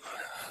mall,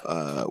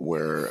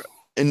 where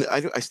and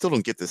I still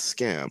don't get this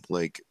scam.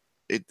 Like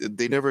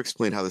they never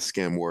explain how the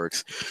scam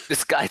works.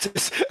 This guy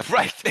just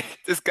right.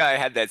 This guy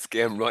had that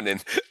scam running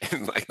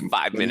in like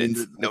five I mean,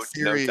 minutes. the No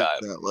theory is time.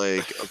 that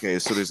like, okay,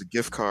 so there's a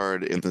gift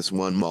card in this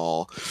one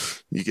mall.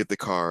 You get the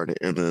card,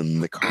 and then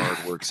the card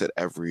works at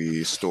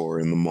every store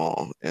in the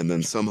mall. And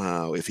then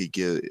somehow, if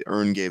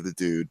Ern gave the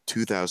dude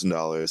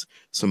 $2,000,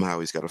 somehow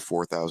he's got a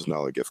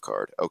 $4,000 gift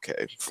card.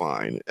 Okay,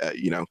 fine.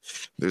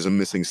 There's a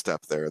missing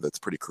step there that's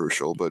pretty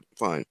crucial, but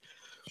fine.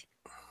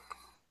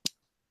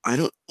 I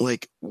don't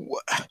like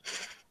what,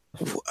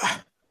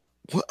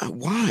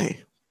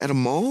 why at a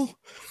mall?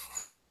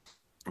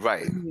 I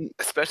Right. mean,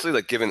 Especially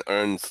like given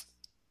Ern's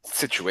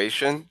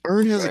situation,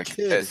 Ern has a where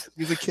kid.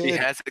 He's a he kid.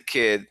 has a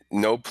kid,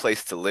 no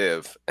place to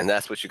live, and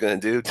that's what you're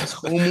gonna do. He's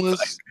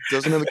homeless,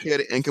 doesn't have a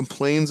kid, and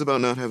complains about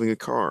not having a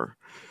car.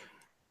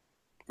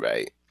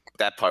 Right.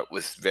 That part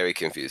was very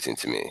confusing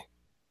to me.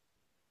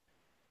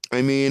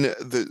 I mean, I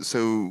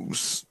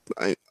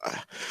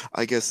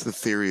guess the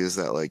theory is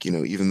that like,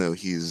 even though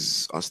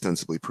he's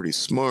ostensibly pretty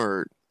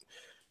smart,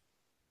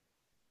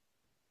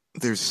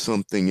 there's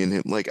something in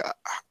him. Like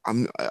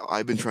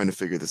I've been trying to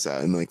figure this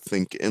out and like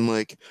think and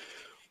like,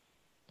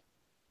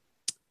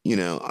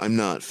 I'm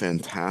not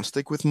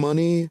fantastic with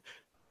money.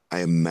 I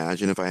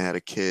imagine if I had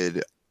a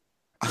kid,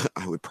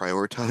 I would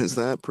prioritize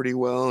that pretty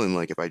well. And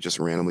like if I just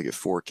randomly get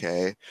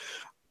 4K,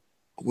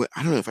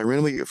 I don't know, if I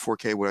randomly get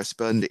 4K, would I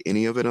spend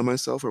any of it on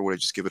myself or would I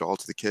just give it all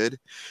to the kid?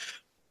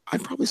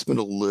 I'd probably spend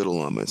a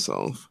little on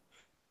myself.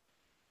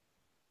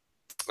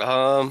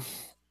 Um,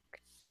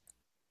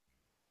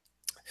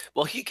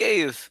 well, he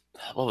gave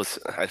what was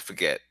I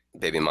forget.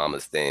 baby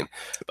mama's name,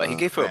 but he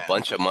gave her a Man.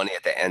 bunch of money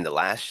at the end of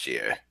last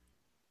year.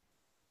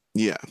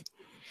 Yeah.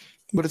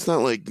 But it's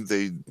not like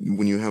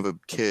when you have a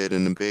kid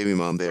and a baby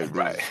mom,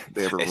 Right.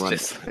 they ever It's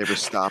just they ever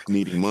stop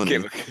needing money.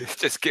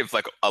 give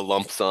like a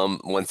lump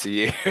sum once a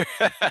year.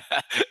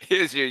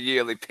 Here's your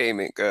yearly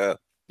payment, girl.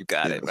 You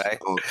got Yeah, it, right?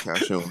 all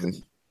cash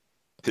only.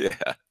 Yeah.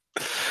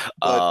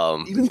 But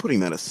Um, even putting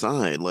that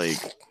aside, like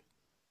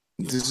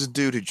this is a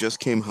dude who just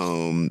came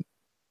home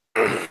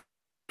and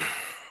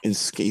he's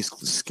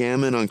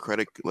scamming on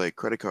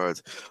credit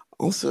cards.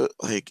 Also,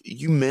 like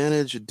you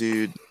manage a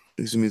dude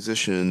who's a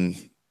musician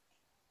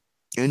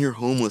and you're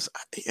homeless.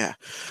 Yeah,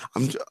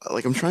 I'm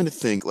trying to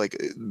think. Like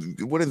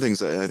one of the things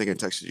that I think I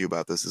texted you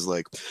about this is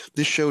like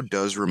this show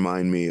does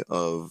remind me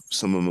of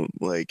some of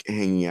like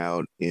hanging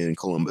out in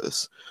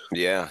Columbus.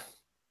 yeah.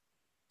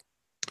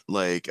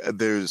 Like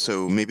there's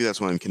so maybe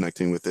that's why I'm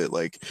connecting with it.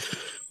 Like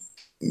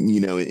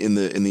in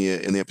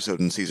the episode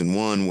in season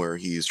one where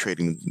he's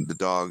trading the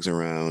dogs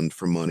around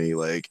for money,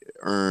 like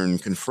Ern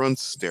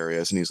confronts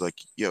Darius and he's like,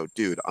 "Yo,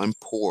 dude, I'm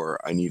poor.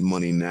 I need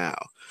money now."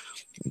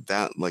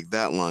 That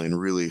line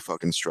really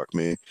fucking struck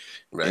me,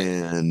 Right.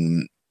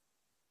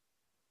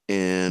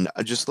 and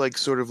I just like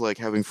sort of like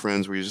having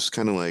friends where you're just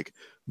kind of like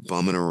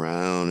bumming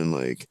around and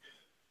like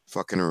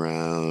fucking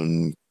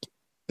around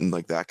and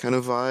like that kind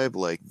of vibe,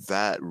 like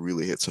that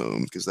really hits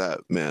home because that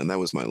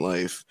was my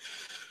life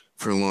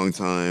for a long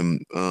time.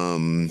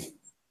 And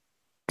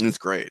it's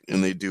great,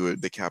 and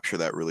they capture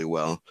that really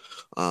well.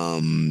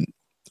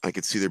 I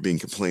could see there being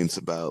complaints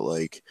about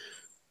like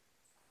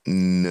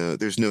no,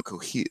 there's no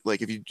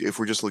like if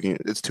we're just looking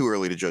at it's too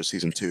early to judge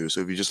season two. So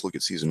if you just look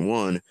at season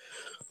one,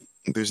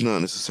 there's not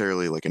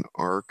necessarily like an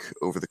arc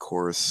over the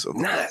course of the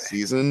whole Not,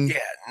 season. yeah,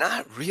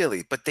 not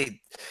really. But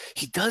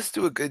he does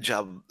do a good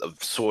job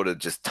of sort of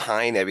just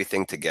tying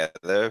everything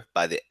together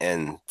by the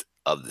end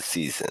of the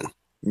season.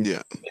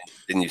 Yeah,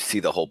 Then you see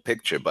the whole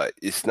picture, but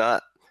it's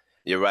not.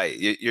 You're right.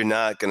 You're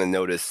not going to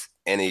notice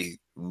any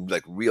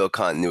like real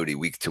continuity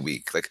week to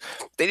week. Like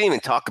they didn't even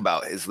talk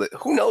about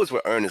who knows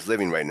where Ern is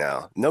living right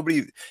now.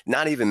 Nobody,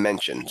 not even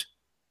mentioned.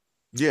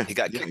 yeah, He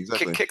got yeah,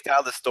 exactly. kicked out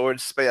of the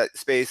storage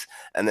space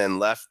and then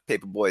left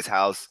Paperboy's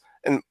house.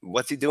 And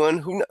what's he doing?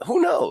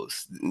 Who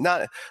knows?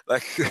 Not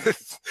like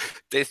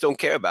they just don't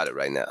care about it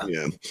right now.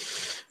 Yeah,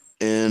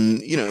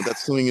 and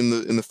that's something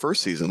in the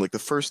first season. Like the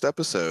first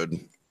episode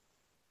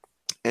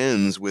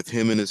ends with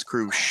him and his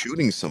crew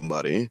shooting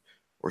somebody,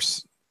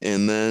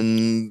 and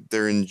then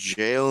they're in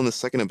jail in the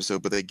second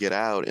episode, but they get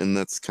out, and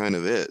that's kind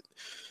of it.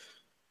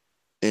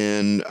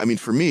 And I mean,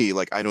 for me,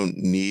 like I don't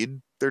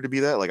need there to be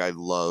that. Like I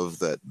love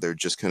that they're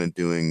just kind of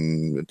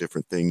doing a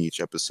different thing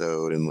each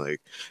episode, and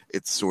like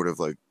it's sort of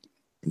like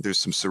there's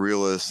some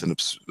surrealist and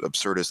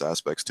absurdist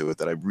aspects to it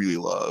that I really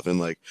love, and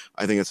like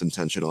I think it's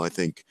intentional. I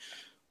think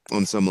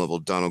on some level,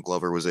 Donald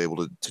Glover was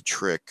able to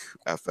trick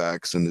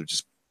FX and to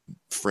just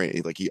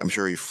frame like I'm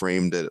sure he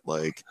framed it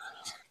like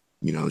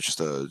just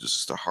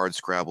a hard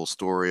Scrabble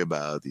story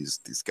about these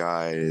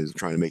guys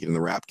trying to make it in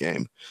the rap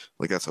game.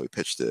 Like that's how he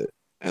pitched it.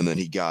 And then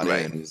he got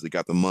Right. in, he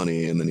got the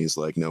money, and then he's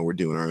like, "No, we're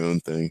doing our own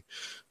thing."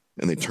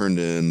 And they turned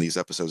in these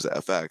episodes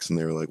of FX, and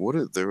they were like,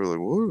 They were like,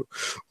 "Whoa,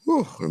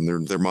 whoa!"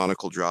 And their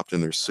monocle dropped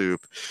in their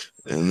soup,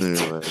 and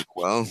they're like,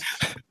 "Well,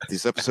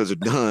 these episodes are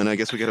done. I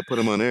guess we got to put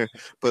them on air."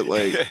 But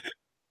like,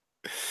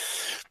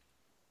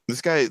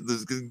 this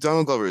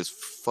Donald Glover is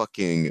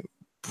fucking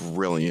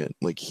brilliant.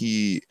 Like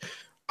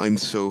I'm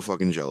so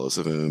fucking jealous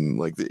of him.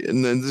 Like,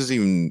 and then this is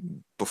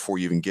even before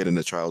you even get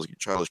into Childish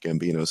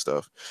Gambino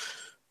stuff,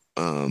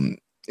 and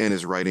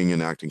his writing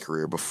and acting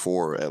career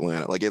before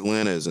Atlanta. Like,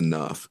 Atlanta is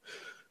enough.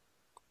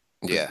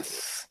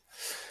 Yes,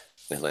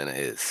 Atlanta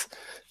is.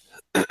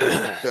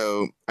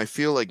 So I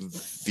feel like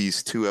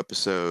these two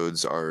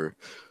episodes are.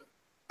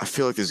 I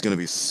feel like there's going to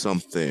be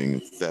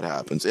something that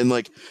happens, and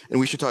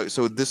we should talk.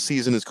 So this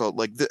season is called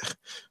this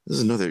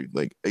is another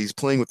like he's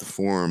playing with the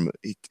form.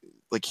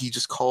 He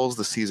just calls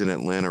the season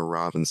Atlanta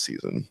Robin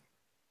season,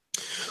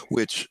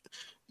 which,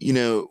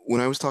 when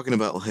I was talking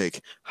about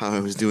like how I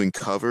was doing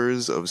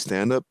covers of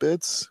stand-up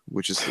bits,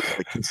 which is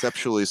like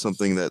conceptually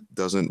something that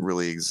doesn't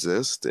really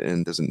exist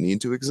and doesn't need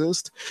to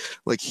exist,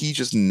 like he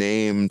just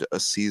named a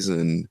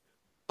season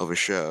of his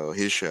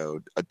show,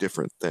 a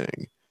different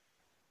thing.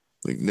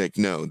 Like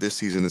no, this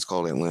season is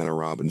called Atlanta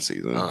Robin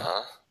season.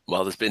 Uh-huh.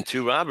 Well, there's been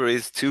 2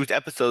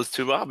 episodes,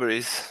 2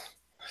 robberies.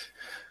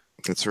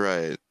 That's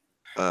right.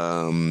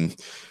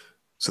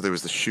 So there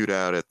was the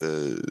shootout at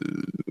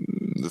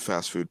the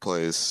fast food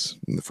place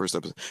in the first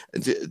episode.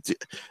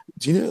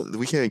 Do you know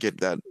we can't get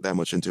that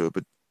much into it,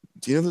 but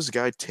do you know this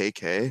guy Tay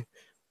K?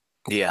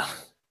 Yeah,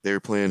 They were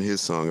playing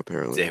his song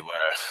apparently. they were.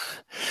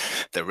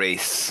 The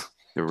race.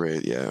 The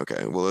raid, yeah,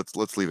 okay. Well,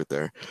 let's leave it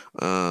there.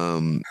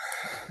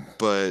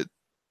 But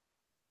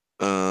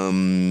I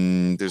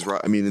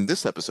mean, in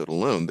this episode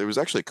alone, there was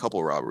actually a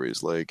couple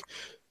robberies. Like,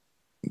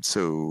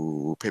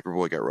 so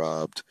Paperboy got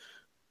robbed.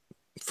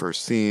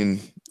 First scene.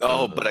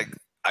 Oh, but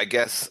I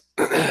guess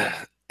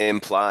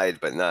implied,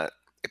 but not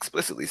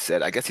explicitly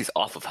said. I guess he's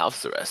off of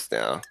house arrest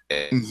now.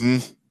 hmm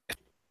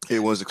It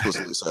was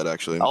explicitly said,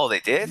 actually. Oh, they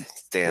did? Yeah.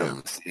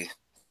 Damn. See?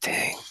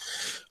 Dang.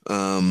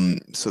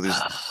 So there's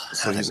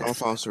so How'd I he's miss off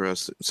that? house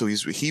arrest. So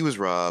he was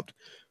robbed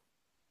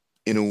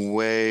in a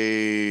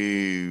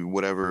way.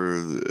 Whatever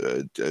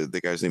the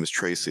guy's name is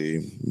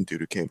Tracy,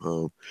 dude who came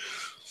home.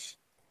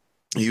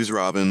 He was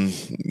robbing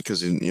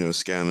because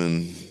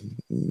scamming.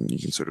 You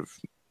can sort of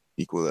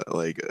equal that,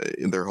 like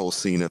in their whole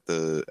scene at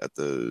the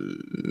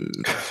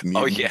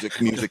Oh yeah.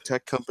 music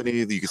tech company.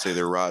 You could say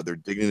they're robbed. Their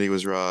dignity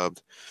was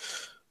robbed.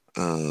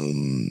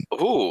 Um,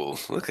 Ooh,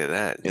 look at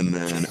that. and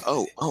then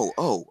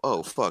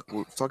fuck,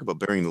 we're talking about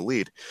burying the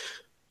lead.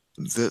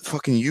 The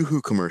fucking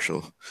Yoo-Hoo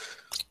commercial.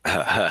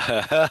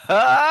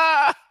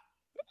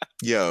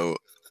 Yo,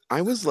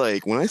 I was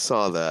like, when I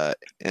saw that,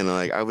 and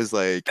like I was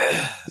like,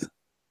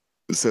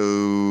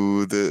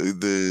 so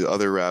the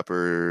other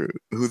rapper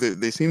who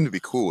they seem to be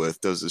cool with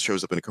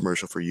shows up in a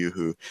commercial for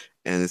Yoo-Hoo,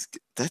 and it's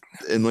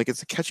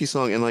a catchy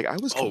song, and like I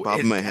was Oh,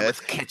 bobbing my that head, was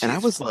catchy and I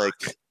as was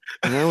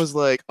fuck.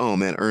 like, oh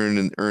man, Earn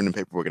and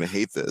Paper were gonna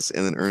hate this,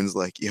 and then Earn's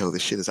like, yo,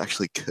 this shit is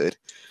actually good.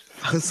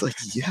 I was like,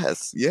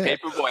 yes, yeah,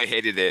 Paperboy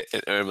hated it,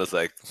 and Ern was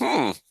like,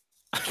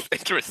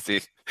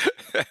 interesting.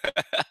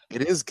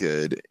 it is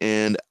good.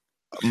 And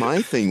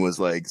my thing was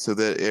like, so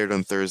that aired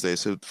on Thursday.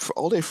 So for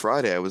all day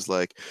Friday, I was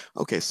like,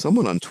 okay,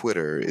 someone on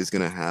Twitter is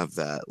gonna have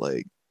that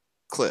like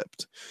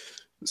clipped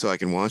so I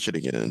can watch it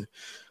again.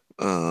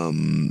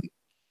 Um,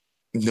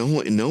 no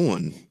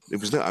one. It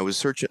was not.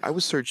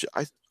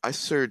 I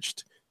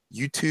searched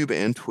YouTube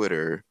and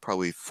Twitter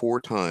probably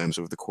 4 times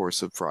over the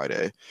course of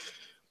Friday.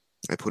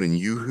 I put in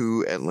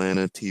Yoo-Hoo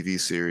Atlanta TV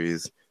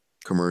series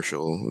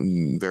commercial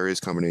and various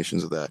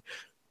combinations of that.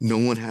 No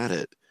one had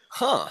it.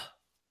 Huh.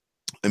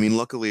 I mean,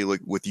 luckily, like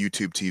with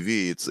YouTube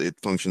TV, it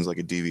functions like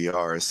a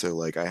DVR, so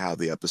like I have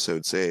the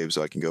episode saved,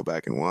 so I can go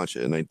back and watch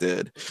it, and I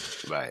did,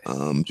 Right.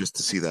 just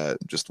to see that,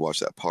 just watch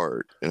that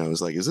part, and I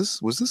was like,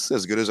 was this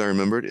as good as I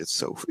remembered? It's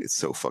so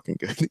fucking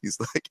good. He's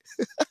like,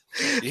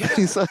 Yeah.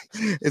 he's like,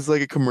 it's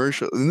like a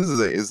commercial, and this is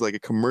it's like a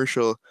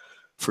commercial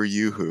for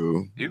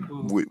Yoo-Hoo,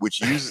 Yoo-hoo. which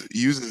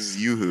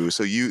uses Yoo-Hoo,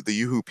 so the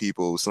Yoo-Hoo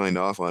people signed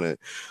off on it,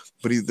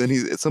 but he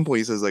at some point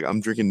he says like,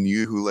 I'm drinking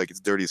Yoo-Hoo like it's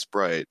dirty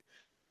Sprite.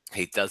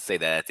 He does say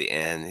that at the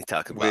end. He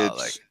talk about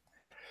like Which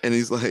and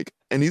he's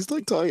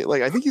like talking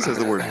like I think he says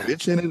the word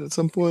bitch in it at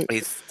some point.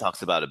 he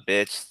talks about a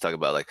bitch, talk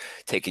about like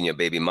taking your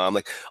baby mom,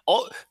 like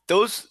all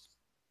those.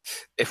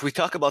 If we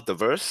talk about the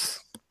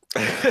verse,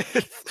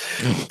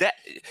 that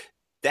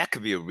that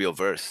could be a real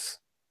verse.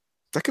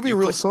 That could be a You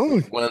real put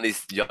song. one of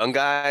these young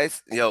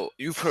guys,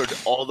 you've heard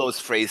all those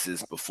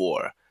phrases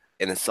before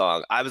in a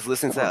song. I was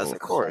listening to that, I was Oh, of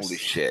like, holy course.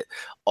 shit.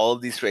 All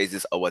of these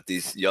phrases are what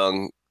these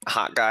young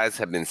hot guys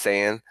have been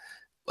saying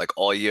like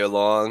all year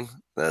long.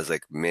 And I was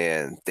like,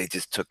 man, they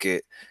just took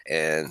it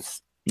and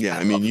Yeah,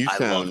 I mean you I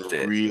sound loved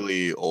it.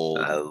 really old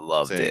I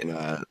loved saying it.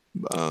 that.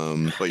 But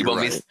You you're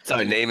want me to right.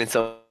 start naming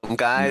some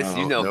guys?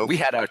 No, We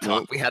nope, had our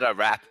talk, nope, we had our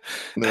rap.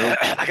 nope.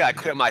 I gotta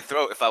clear my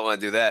throat if I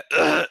want to do that.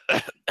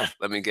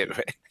 Let me get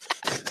ready.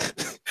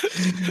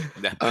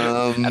 No, that's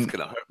Um,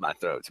 gonna hurt my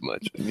throat too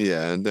much.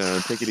 yeah, no,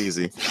 take it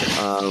easy.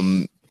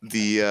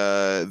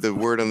 The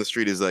word on the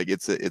street is like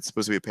it's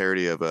supposed to be a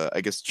parody of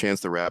I guess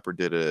Chance the Rapper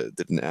did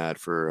an ad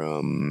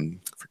for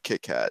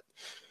Kit Kat.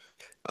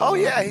 Oh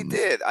yeah, he Um,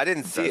 did. I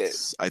didn't see it.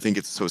 I think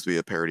it's supposed to be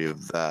a parody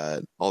of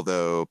that.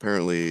 Although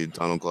apparently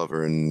Donald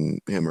Glover and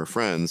him are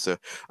friends, so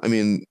I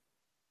mean,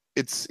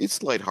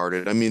 it's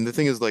lighthearted. I mean, the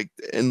thing is like,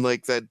 and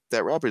like that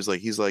rapper's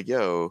like, he's like,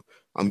 yo,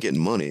 I'm getting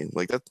money.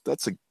 Like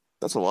that's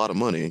a lot of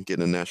money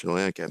getting a national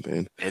ad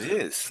campaign. It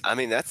is. I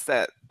mean, that's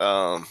that.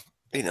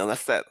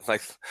 That's that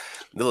like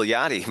little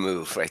Yachty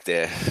move right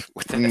there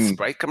with that Mm,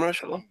 Sprite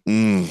commercial.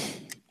 mm.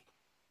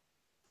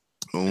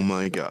 Oh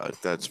my God,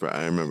 that's right.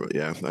 I remember.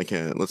 Yeah, I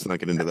can't. Let's not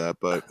get into that.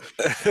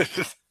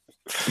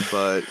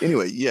 But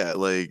anyway, yeah.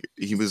 Like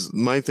he was.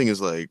 My thing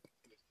is like,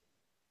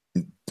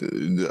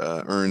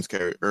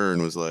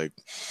 Earn was like,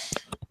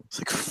 it's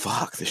like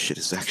fuck. This shit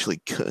is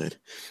actually good.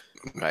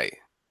 Right.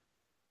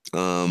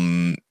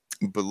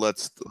 But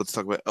let's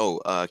talk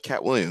about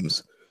Cat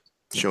Williams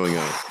showing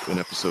up in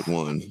episode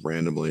 1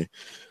 randomly.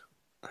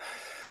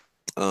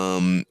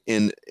 And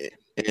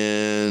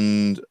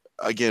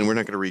again, we're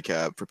not going to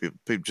recap for people.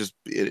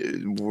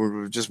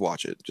 Just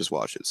watch it. Just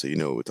watch it so you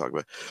know what we're talking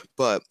about.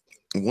 But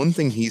one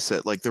thing he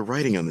said, like the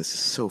writing on this is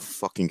so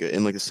fucking good,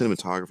 and like the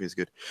cinematography is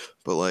good.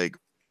 But like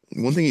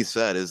one thing he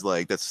said is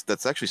like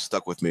that's actually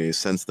stuck with me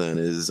since then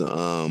is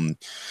because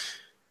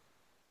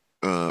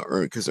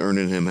Ern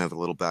and him have a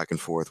little back and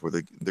forth where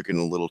they're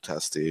getting a little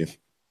testy,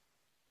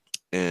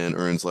 and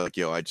Ern's like,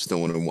 "Yo, I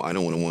don't want to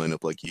wind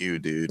up like you,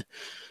 dude."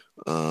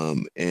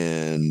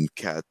 And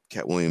Cat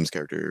Williams'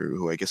 character,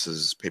 who I guess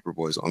is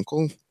Paperboy's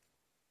uncle,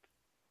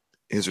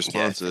 his Yeah,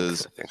 response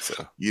is, I think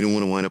so. "You don't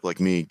want to wind up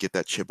like me. Get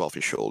that chip off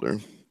your shoulder."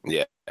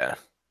 Yeah.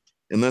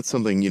 And that's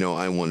something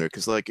I wonder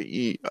because like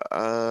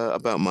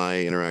about my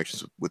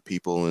interactions with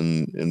people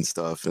and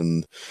stuff,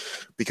 and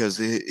because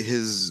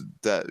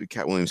that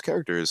Cat Williams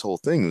character, his whole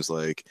thing was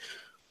like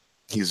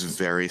he's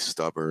very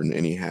stubborn,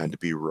 and he had to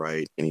be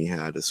right, and he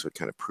had to sort of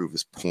kind of prove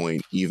his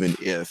point, even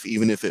if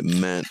it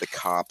meant the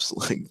cops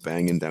like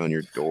banging down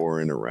your door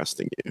and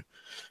arresting you.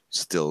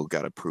 Still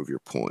got to prove your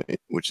point,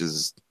 which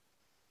is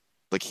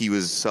like he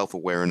was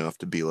self-aware enough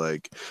to be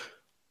like,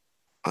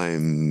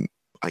 I'm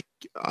I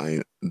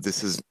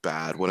this is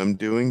bad what I'm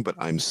doing, but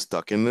I'm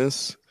stuck in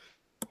this.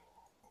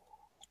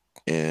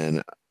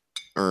 And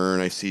Ern,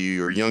 I see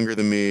you're younger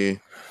than me.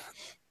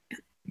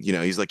 You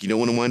know, he's like, you don't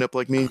want to wind up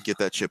like me? Get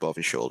that chip off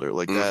your shoulder.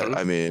 Like that, Mm-hmm.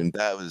 I mean,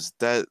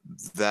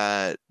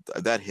 that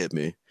hit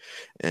me.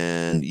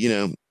 And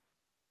you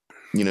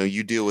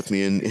deal with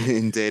me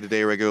in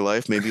day-to-day regular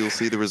life. Maybe you'll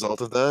see the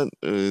result of that.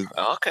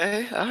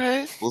 Okay, all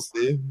right. We'll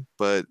see.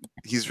 But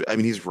he's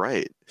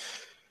right.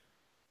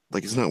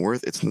 Like it's not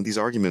worth it's these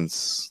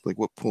arguments. Like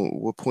what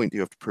point do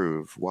you have to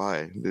prove?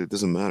 Why? It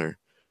doesn't matter.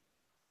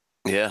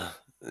 Yeah,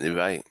 you're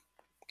right.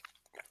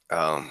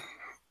 Um,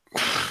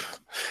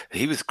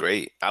 he was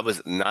great. I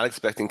was not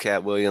expecting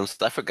Cat Williams.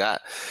 I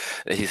forgot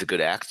that he's a good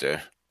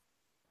actor.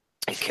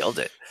 He killed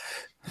it.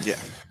 Yeah.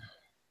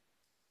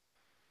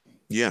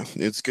 Yeah,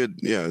 it's good.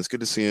 Yeah, it's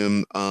good to see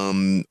him.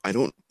 I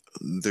don't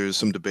there's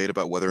some debate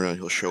about whether or not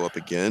he'll show up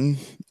again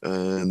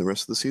in the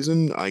rest of the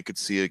season. I could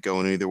see it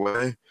going either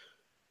way,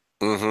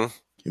 Mm-hmm.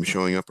 him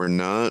showing up or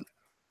not.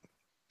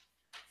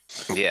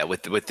 Yeah,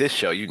 with this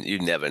show, you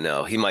never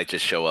know. He might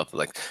just show up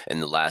like in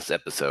the last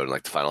episode, in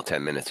like the final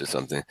 10 minutes or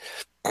something.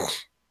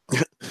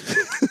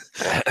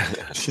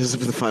 Shows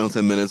up in the final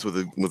 10 minutes with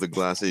a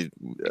glassy,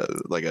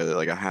 like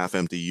a half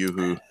empty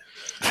yoo-hoo.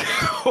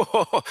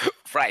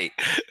 Right.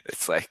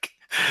 It's like,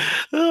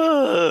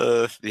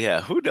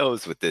 yeah, who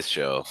knows with this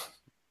show?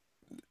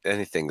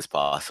 Anything's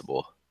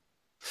possible.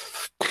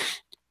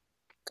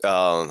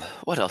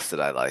 What else did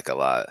I like a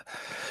lot?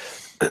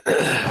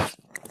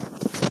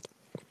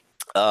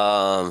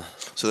 So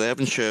they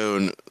haven't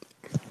shown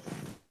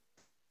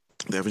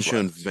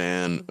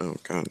Van. Oh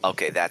God.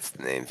 Okay, that's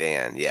the name,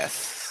 Van.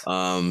 Yes.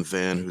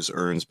 Van, who's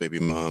Ern's baby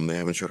mom. They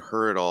haven't showed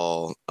her at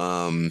all.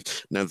 Now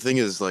the thing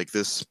is, like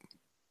this,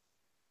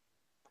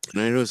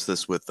 and I noticed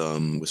this with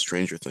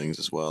Stranger Things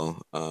as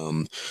well.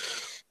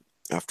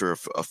 After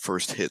a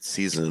first hit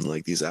season,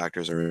 like these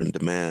actors are in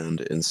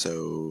demand, and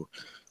so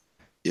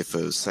if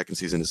a second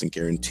season isn't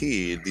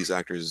guaranteed, these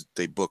actors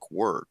they book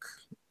work,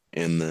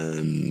 and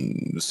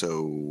then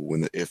so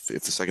if the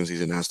second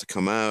season has to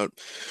come out,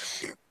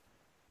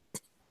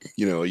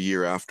 a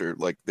year after,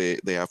 like they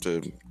have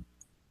to,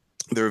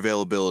 their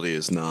availability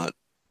is not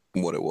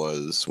what it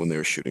was when they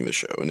were shooting the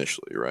show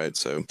initially, right?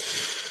 So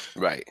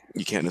Right.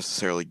 you can't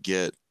necessarily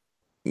get.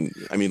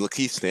 I mean,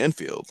 Lakeith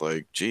Stanfield,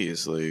 like,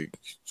 geez, like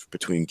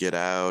between Get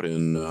Out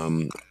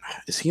and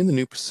is he in the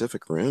new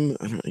Pacific Rim?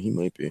 I don't know. He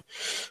might be.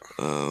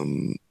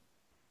 And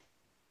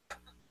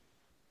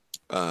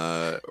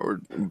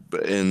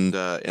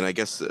I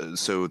guess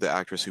so. The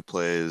actress who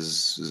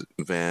plays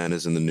Van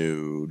is in the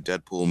new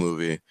Deadpool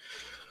movie.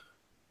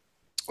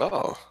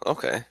 Oh,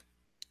 okay.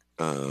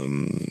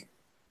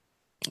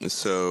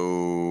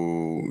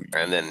 So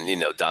And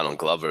then Donald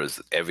Glover's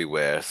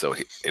everywhere, so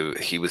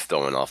he was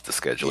throwing off the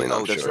scheduling.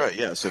 I'm that's sure. right.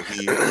 Yeah, so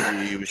he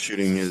was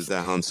shooting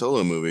that Han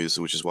Solo movies,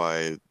 which is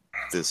why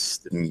this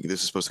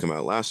is supposed to come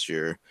out last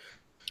year.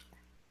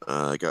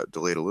 It got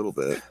delayed a little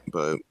bit,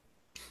 but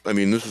I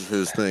mean, this is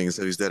his thing,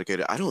 so he's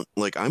dedicated.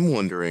 I'm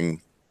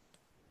wondering.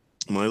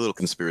 My little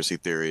conspiracy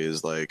theory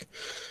is like,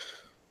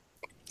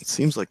 it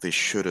seems like they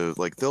should have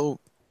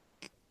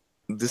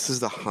this is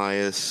the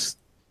highest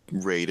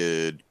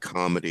rated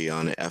comedy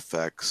on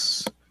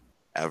FX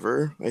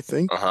ever, I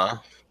think. Uh-huh.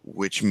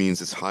 Which means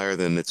it's higher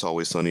than It's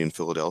Always Sunny in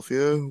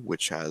Philadelphia,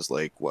 which has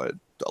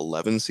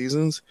 11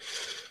 seasons.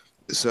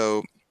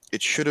 So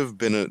there should have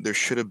been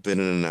an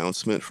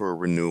announcement for a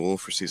renewal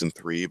for season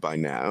 3 by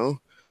now,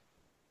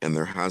 and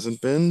there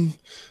hasn't been.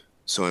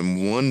 So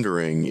I'm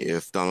wondering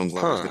if Donald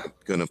Glover's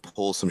gonna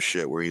pull some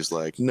shit where he's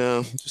like,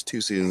 no, just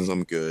 2 seasons,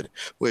 I'm good.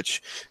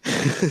 Which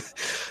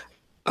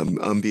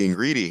I'm being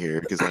greedy here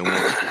because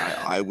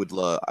I would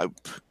love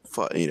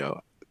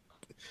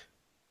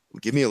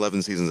give me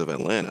 11 seasons of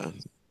Atlanta.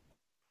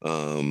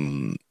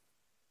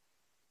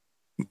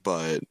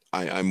 But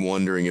I'm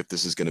wondering if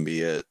this is going to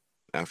be it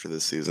after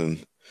this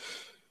season,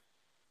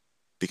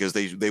 because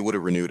they would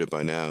have renewed it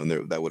by now, and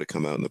that would have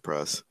come out in the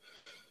press.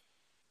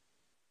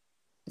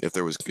 If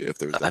there was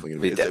definitely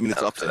going to be. I mean,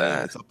 it's up to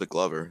him. It's up to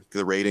Glover.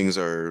 The ratings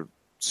are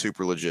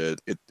super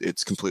legit.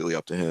 It's completely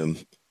up to him.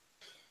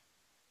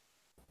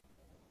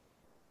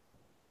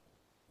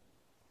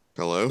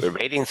 Hello? The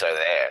ratings are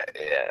there.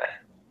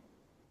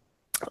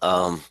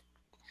 Yeah.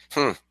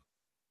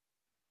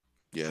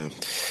 Yeah.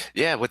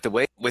 Yeah, with the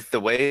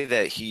way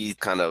that he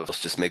kind of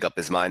just make up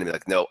his mind and be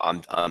like, no,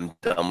 I'm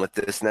done with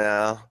this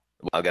now.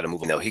 I got to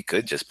move on. No, he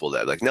could just pull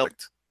that. Like, no,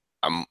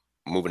 I'm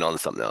moving on to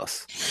something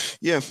else.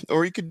 Yeah,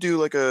 or he could do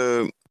like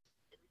a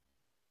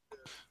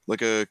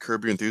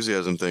Curb Your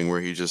Enthusiasm thing where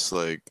he just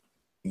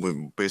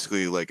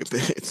basically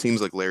it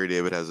seems like Larry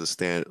David has a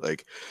thing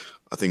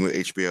with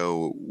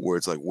HBO where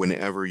it's like,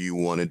 whenever you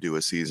want to do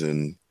a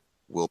season,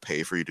 we'll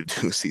pay for you to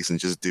do a season.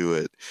 Just do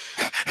it.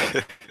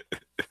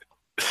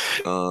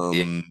 Yeah,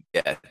 Um,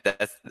 yeah,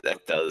 that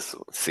does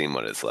seem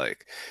what it's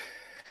like.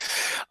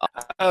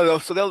 I don't know.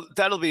 So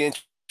that'll be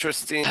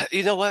interesting.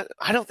 You know what?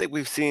 I don't think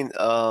we've seen.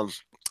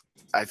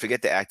 I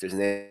forget the actor's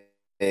name,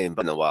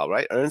 but in a while,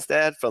 right?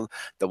 Ernstad from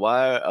The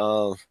Wire.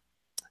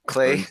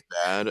 Clay. Ern's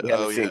dad. We Oh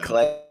haven't yeah. seen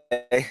Clay.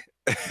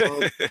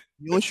 Well,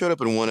 he only showed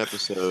up in one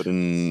episode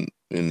in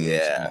season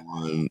Yeah.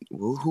 one.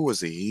 Who was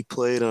he? He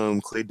played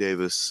Clay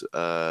Davis.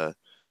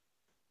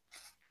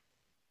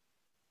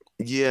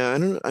 Yeah, I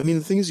don't. I mean,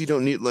 the thing is, you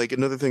don't need like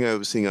another thing I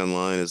was seeing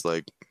online is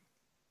like,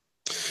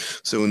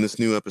 so in this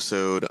new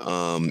episode,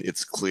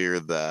 it's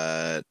clear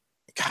that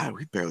God,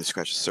 we barely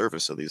scratched the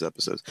surface of these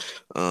episodes.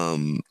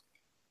 Um,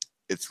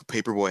 it's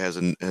Paperboy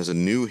has a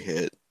new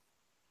hit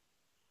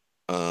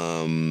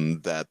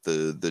that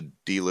the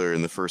dealer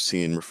in the first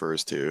scene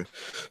refers to.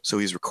 So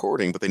he's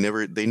recording, but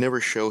they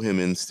never show him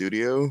in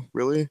studio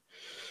really.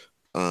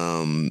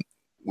 Um,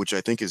 which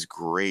I think is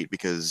great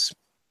because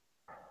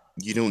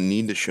you don't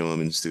need to show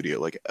him in studio.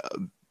 Like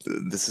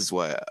this is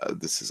why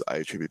this is I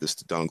attribute this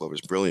to Don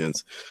Glover's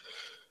brilliance.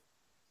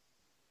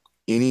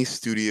 Any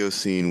studio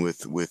scene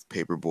with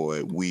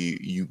Paperboy,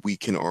 we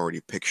can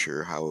already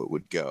picture how it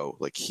would go.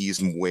 Like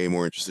he's way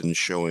more interested in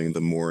showing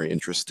the more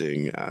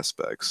interesting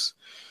aspects.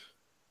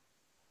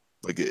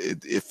 Like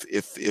if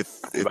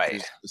Right.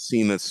 there's a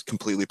scene that's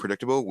completely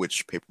predictable,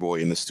 which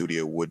Paperboy in the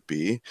studio would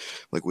be,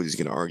 like what he's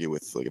gonna argue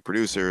with like a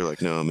producer,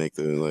 like no, make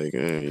the like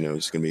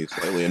he's gonna be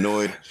slightly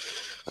annoyed.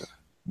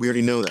 We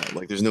already know that.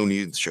 Like there's no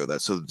need to show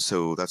that.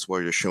 So that's why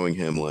you're showing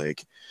him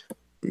like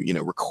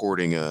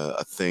recording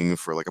a thing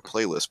for like a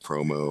playlist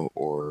promo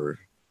or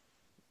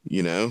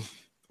you know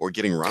or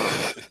getting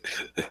robbed.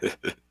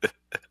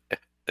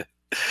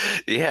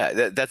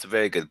 Yeah, that's a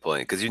very good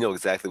point because you know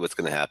exactly what's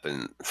going to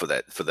happen for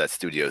that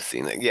studio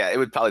scene. Like, yeah, it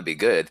would probably be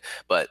good,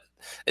 but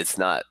it's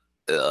not.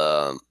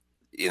 Um,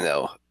 you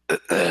know,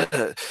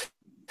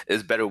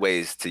 there's better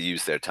ways to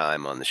use their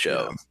time on the Yeah,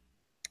 show.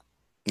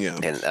 yeah.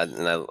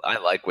 I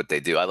like what they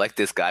do. I like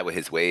this guy with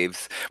his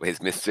waves, with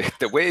his mystery,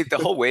 the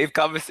whole wave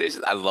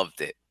conversation. I loved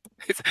it.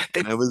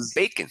 They I was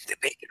they're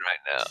baking right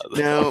now,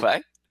 now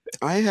right?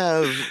 I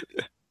have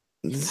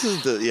this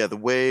is the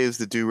waves,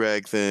 the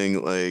do-rag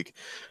thing, like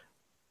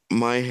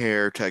my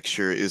hair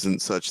texture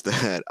isn't such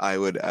that I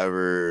would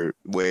ever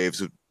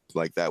waves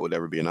like that would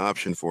ever be an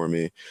option for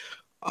me.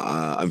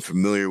 I'm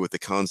familiar with the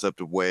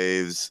concept of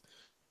waves.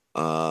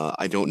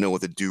 I don't know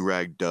what the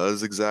do-rag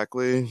does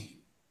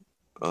exactly.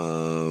 I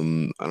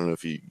don't know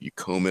if you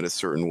comb it a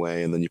certain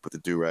way and then you put the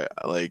do-rag.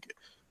 Like,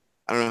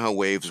 I don't know how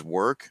waves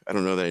work. I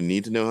don't know that I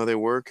need to know how they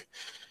work.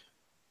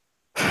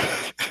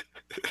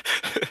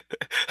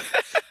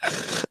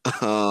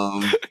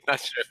 Um, Not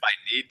sure if I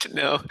need to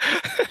know.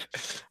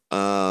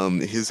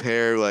 his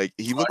hair, like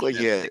he looked like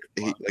Brush it, take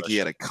a long he brush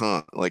had it. a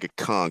conch,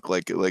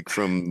 like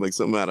from like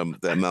something out of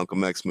that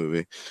Malcolm X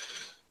movie,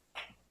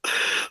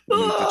 He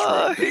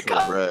Detroit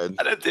kind Red.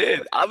 of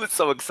did. I was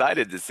so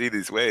excited to see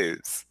these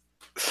waves,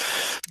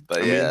 but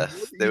I mean, yeah,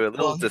 they were a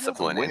little he had the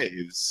disappointing.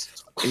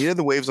 waves. He had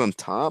the waves on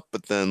top,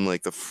 but then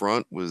like the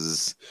front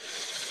was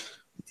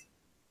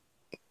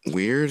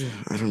weird.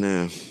 I don't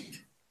know.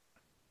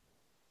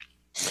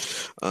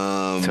 So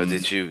Um, were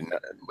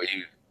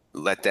you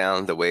let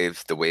down? The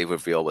wave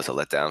reveal was a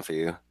letdown for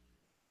you?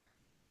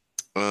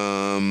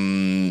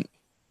 um,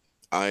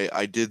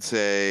 I did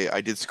say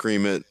I did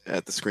scream it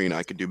at the screen.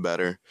 I could do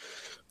better.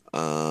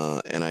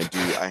 And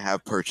I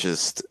have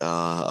purchased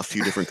a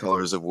few different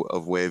colors of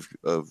wave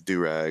of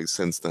do-rags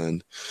since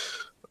then.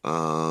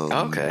 Um,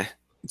 Okay.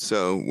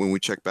 so when we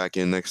check back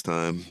in next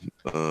time,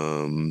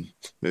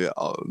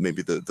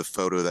 maybe the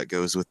photo that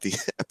goes with the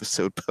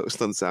episode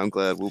post on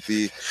SoundCloud will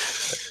be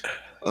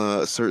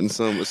a certain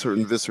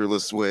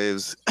visceralist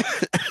waves.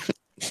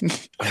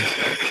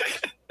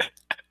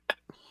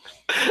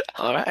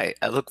 All right.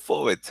 I look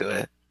forward to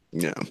it.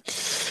 Yeah,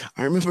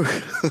 I remember.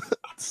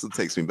 This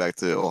takes me back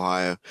to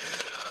Ohio.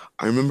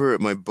 I remember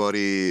I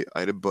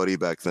had a buddy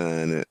back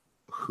then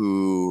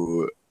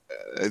who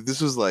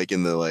this was like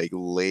in the like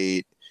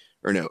late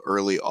or no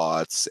early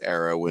aughts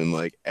era when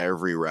like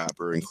every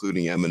rapper,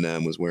 including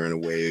Eminem, was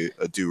wearing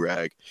a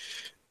do-rag.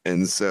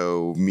 And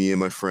so me and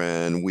my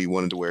friend, we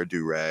wanted to wear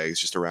do-rags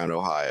just around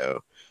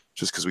Ohio,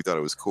 just because we thought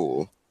it was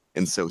cool.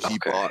 And so Okay.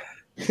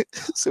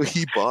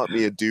 he bought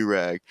me a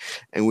do-rag,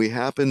 and we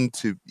happened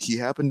to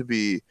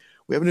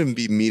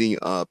be meeting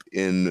up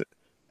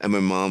at my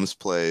mom's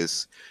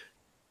place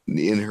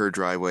in her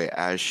driveway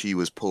as she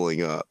was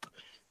pulling up.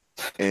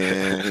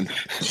 And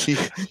she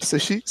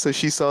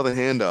saw the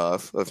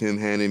handoff of him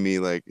handing me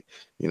like,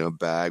 a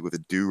bag with a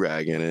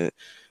do-rag in it.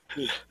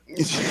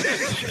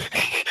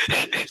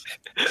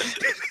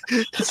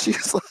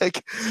 She's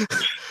like,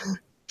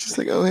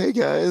 oh hey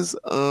guys,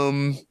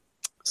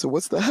 so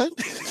what's that?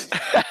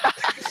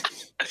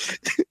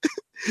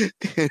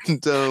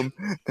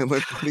 And my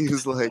buddy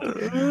was like,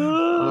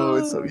 oh,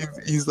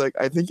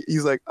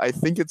 I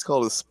think it's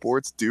called a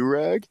sports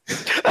do-rag.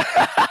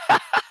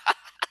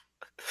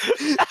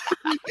 You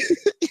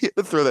had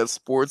to throw that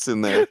sports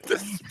in there. The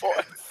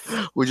sports.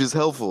 which is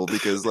helpful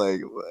because,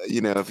 like,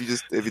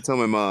 if you tell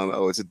my mom,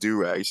 oh, it's a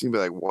do-rag, she'd be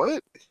like,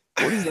 what?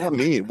 What does that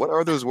mean? What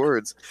are those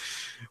words?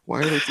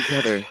 Why are they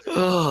together? So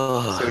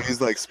Oh. he's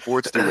like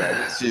sports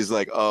do-rag. She's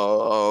like,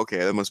 okay,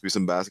 that must be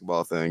some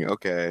basketball thing.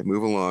 Okay,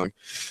 move along.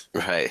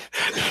 Right.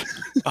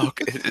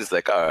 Okay. It's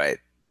like, all right,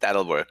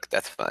 that'll work.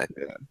 That's fine.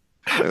 Yeah,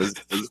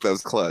 that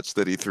was clutch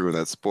that he threw in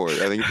that sport.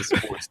 I think it's a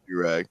sports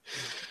do-rag.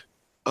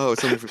 Oh,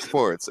 it's something for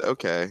sports.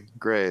 Okay,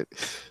 great.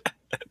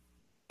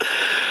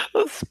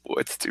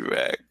 Sports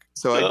do-rag.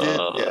 So I did,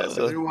 yeah.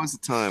 So there was a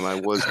time I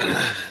was wearing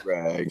a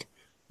do-rag,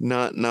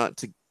 not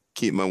to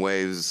keep my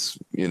waves,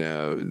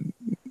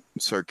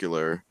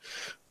 circular,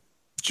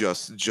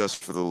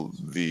 just for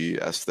the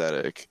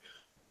aesthetic,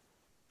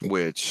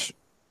 which,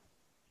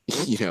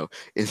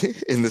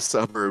 in the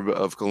suburb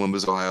of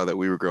Columbus, Ohio that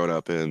we were growing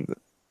up in,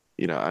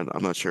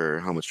 I'm not sure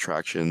how much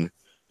traction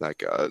that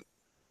got.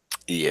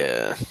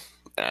 Yeah,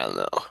 I don't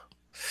know.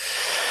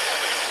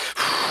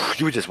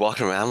 You were just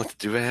walking around with the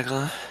do-rag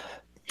on?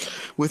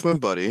 With my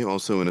buddy,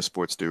 also in a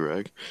sports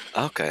do-rag.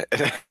 Okay.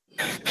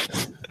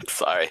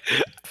 Sorry,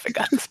 I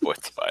forgot the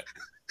sports part.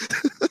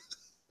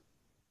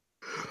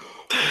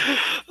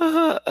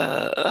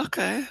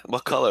 Okay.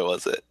 What color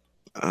was it?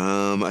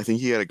 I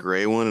think he had a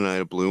gray one and I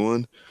had a blue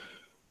one.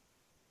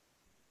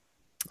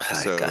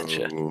 I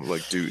gotcha.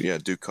 Like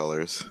Duke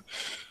colors.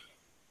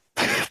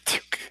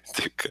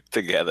 Duke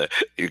together,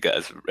 you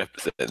guys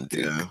represent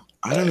Duke. Yeah.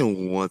 I don't know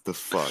what the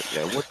fuck.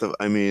 Yeah,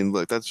 I mean,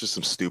 look, that's just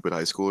some stupid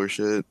high schooler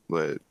shit,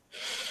 but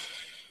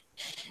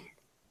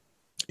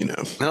No,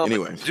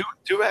 anyway.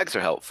 do-rags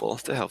are helpful.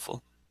 They're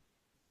helpful.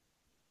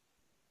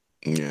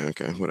 Yeah,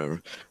 okay,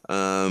 whatever.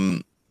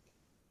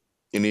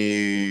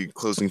 Any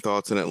closing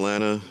thoughts in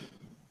Atlanta?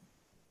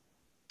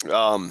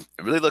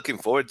 Really looking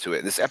forward to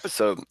it. This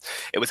episode,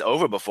 it was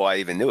over before I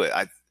even knew it.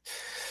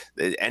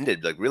 It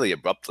ended like really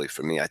abruptly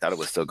for me. I thought it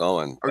was still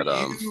going, but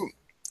you,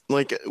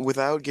 like,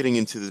 without getting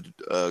into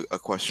a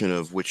question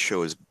of which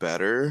show is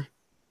better,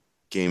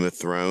 Game of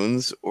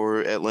Thrones or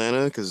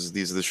Atlanta, because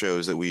these are the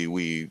shows that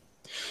we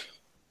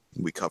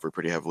cover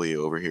pretty heavily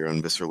over here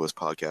on Visceralist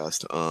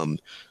podcast.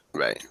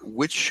 Right.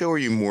 Which show are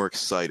you more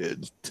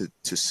excited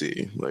to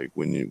see? Like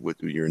what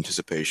your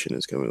anticipation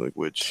is coming? Like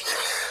which?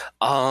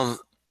 Huh.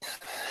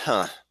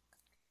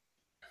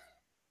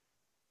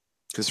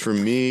 Because for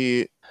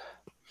me,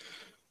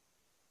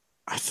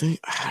 I think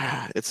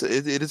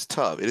it is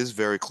tough. It is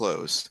very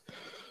close.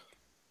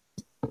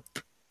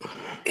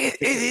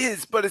 It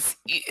is, but it's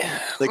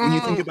like when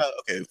you think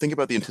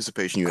about the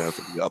anticipation you have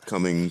for the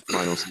upcoming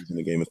final season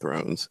of Game of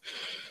Thrones.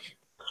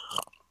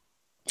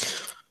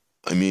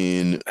 I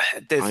mean,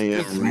 I am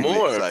really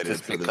more excited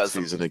for this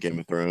season of Game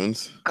of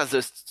Thrones because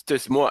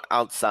there's more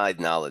outside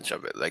knowledge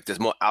of it. Like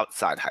there's more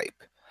outside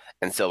hype,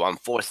 and so I'm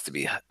forced to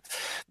be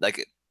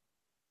like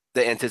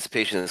the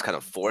anticipation is kind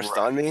of forced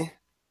on me.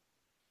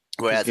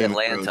 Whereas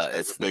Atlanta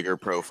is a bigger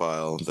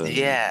profile than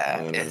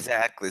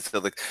exactly. So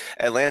like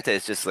Atlanta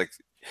is just like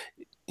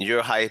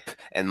your hype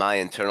and my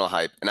internal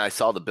hype. And I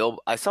saw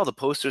the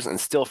posters and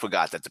still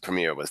forgot that the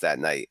premiere was that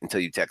night until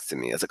you texted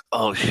me. I was like,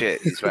 oh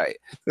shit, he's right.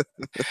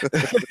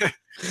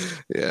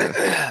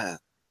 Yeah.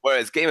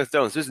 Whereas Game of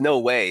Thrones, there's no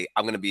way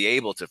I'm gonna be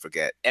able to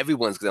forget.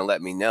 Everyone's gonna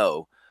let me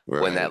know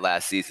when that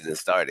last season is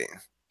starting.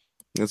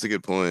 That's a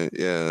good point.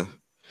 Yeah.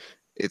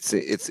 It's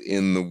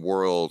in the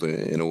world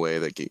in a way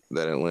that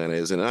Atlanta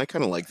is, and I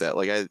kind of like that.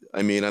 Like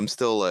I mean, I'm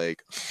still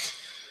like,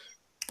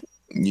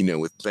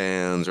 with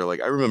bands or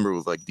like I remember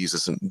with like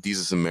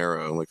Desus and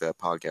Mero, like that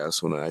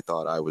podcast when I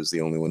thought I was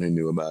the only one who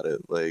knew about it,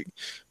 like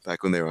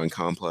back when they were on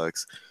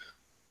Complex.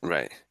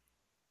 Right.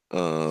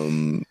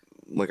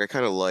 Like I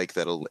kind of like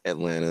that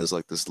Atlanta is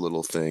like this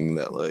little thing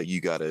that like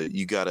you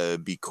gotta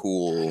be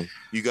cool.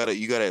 You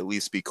gotta at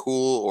least be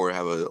cool or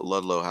have a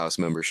Ludlow House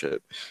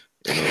membership.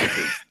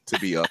 To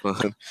be up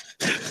on,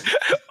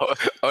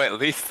 or at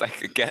least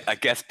like a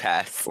guest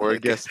pass, or a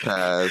guest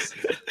pass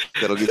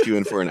that'll get you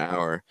in for an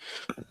hour.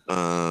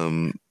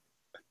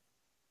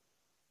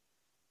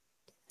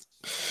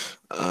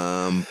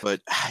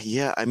 But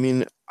yeah, I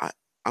mean, I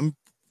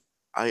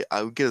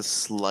would get a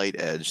slight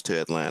edge to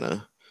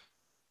Atlanta.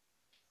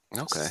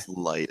 Okay,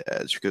 slight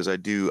edge because I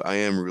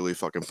am really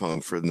fucking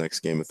pumped for the next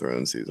Game of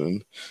Thrones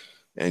season.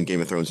 And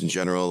Game of Thrones in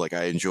general. Like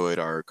I enjoyed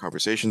our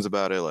conversations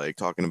about it, like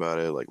talking about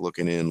it, like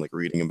looking in, like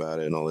reading about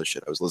it and all this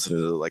shit. I was listening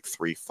to like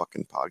 3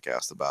 fucking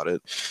podcasts about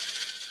it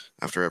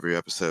after every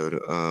episode.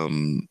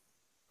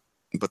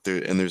 But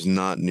there's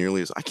not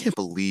nearly as I can't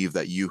believe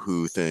that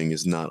Yoo-Hoo thing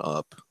is not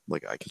up.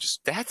 Like I can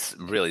just that's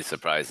really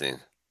surprising.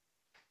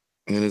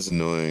 It is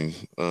annoying.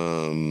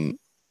 But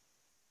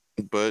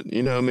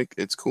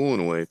it's cool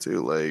in a way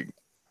too. Like,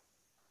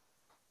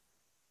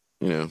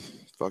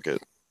 fuck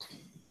it.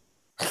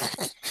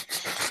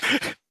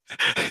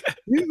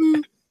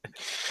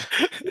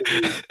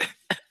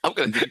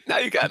 Now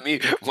you got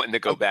me wanting to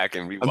go back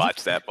and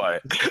rewatch that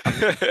part.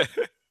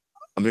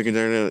 I'm drinking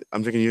you.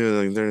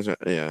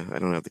 Yeah, I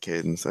don't have the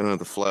cadence. I don't have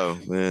the flow.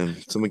 Man,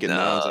 someone get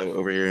Nas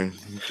over here.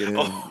 Get in.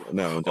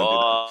 No, don't do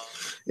that.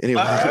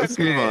 Anyway, let's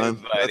move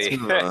on.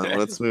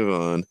 Let's move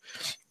on.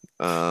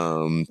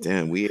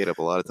 Damn, we ate up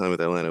a lot of time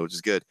with Atlanta, which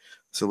is good.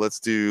 So let's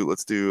do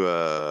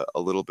a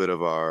little bit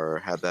of our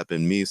Had That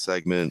Been Me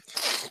segment.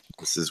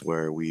 This is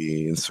where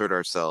we insert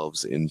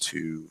ourselves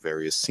into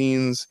various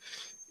scenes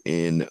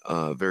in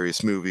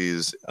various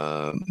movies.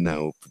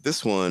 Now, for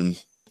this one,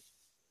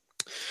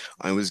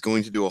 I was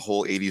going to do a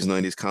whole 80s,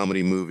 90s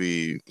comedy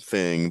movie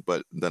thing,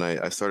 but then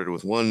I started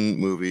with one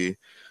movie.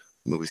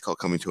 The movie's called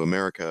Coming to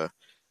America,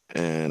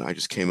 and I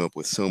just came up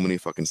with so many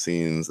fucking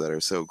scenes that are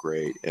so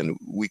great. And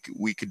we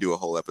could do a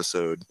whole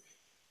episode.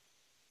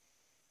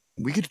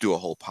 We could do a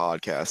whole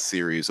podcast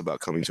series about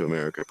Coming to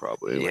America,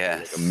 probably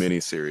like a mini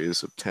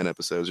series of 10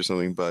 episodes or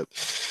something. But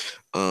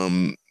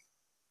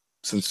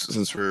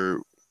since we're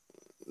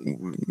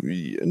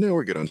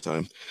good on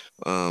time.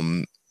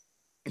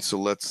 So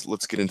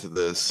let's get into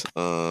this.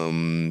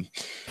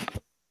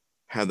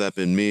 Had That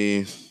Been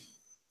Me,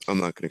 I'm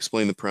not going to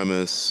explain the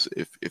premise.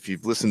 If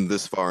you've listened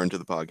this far into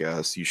the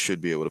podcast, you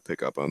should be able to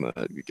pick up on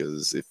that,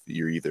 because if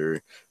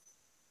you're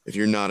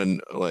not in,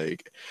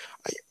 like,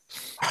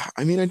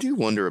 I mean, I do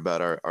wonder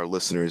about our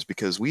listeners,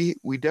 because we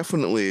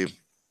definitely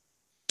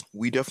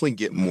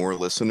get more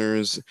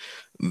listeners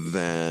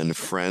than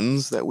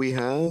friends that we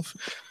have.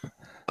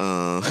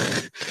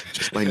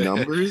 Just by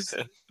numbers.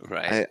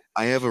 Right.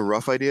 I have a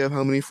rough idea of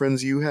how many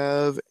friends you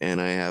have, and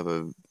I have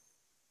a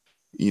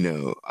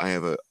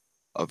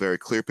very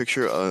clear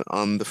picture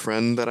on the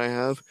friend that I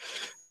have,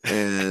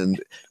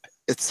 and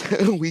it's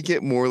we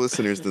get more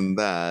listeners than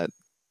that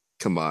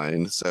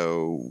combined.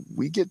 So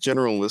we get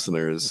general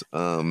listeners.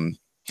 Anyway,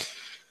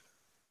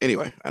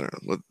 I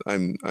don't know.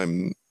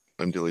 I'm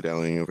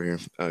dilly-dallying over here.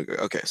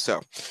 Okay,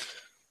 so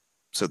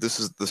this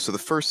is the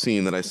first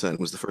scene that I sent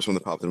was the first one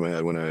that popped in my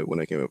head when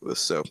I came up with this.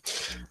 So,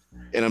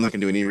 and I'm not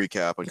gonna do any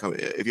recap on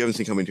if you haven't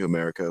seen Coming to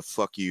America,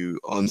 fuck you,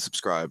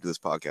 unsubscribe to this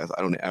podcast.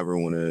 I don't ever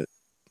want to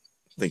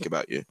think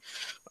about you.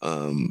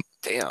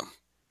 Damn.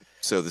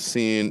 So the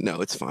scene, no,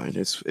 it's fine.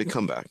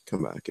 Come back.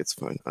 It's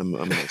fine. I'm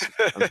nice.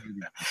 If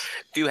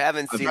you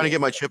haven't seen I'm trying to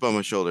get my chip on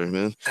my shoulder,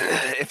 man.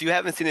 If you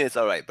haven't seen it, it's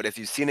all right. But if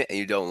you've seen it and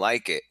you don't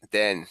like it,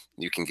 then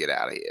you can get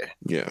out of here.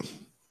 Yeah.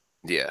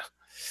 Yeah.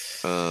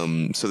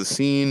 So the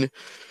scene,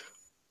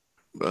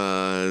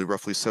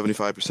 roughly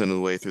 75% of the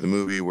way through the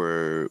movie,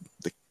 where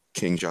the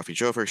King Jaffe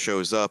Joffer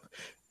shows up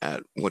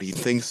at what he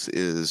thinks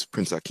is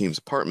Prince Akeem's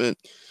apartment.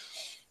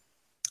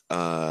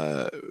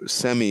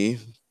 Semi,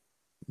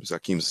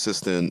 Akeem's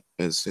assistant,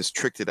 has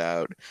tricked it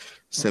out.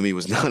 Semi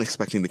was not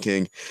expecting the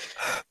king.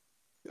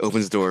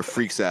 Opens the door,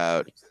 freaks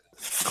out,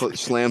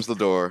 slams the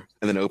door,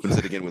 and then opens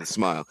it again with a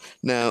smile.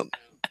 Now,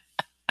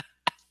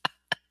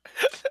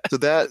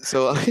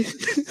 so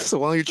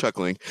while you're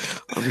chuckling,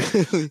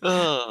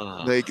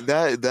 like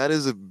that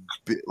is a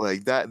bit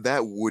like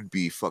that would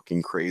be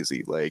fucking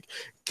crazy, like,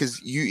 because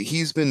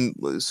he's been,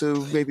 so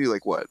maybe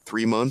like what,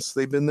 3 months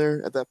they've been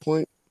there at that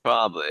point,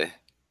 probably.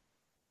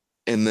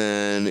 And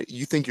then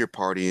you think you're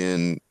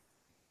partying.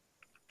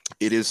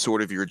 It is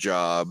sort of your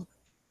job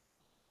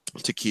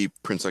to keep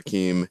Prince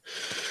Akeem,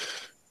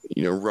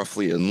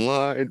 roughly in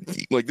line.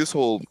 Like, this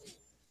whole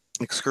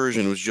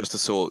excursion was just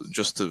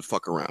to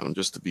fuck around,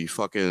 just to be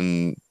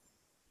fucking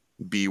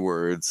B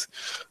words,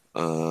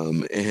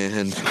 and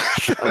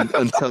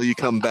until you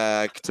come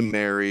back to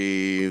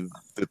marry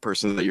the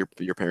person that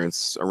your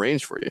parents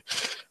arranged for you.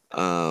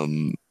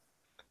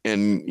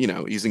 And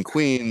he's in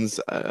Queens,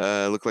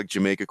 look like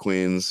Jamaica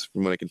Queens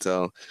from what I can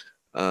tell.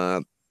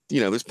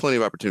 There's plenty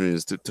of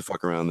opportunities to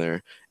fuck around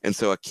there. And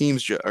so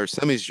Akeem's or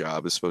Semi's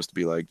job is supposed to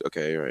be like,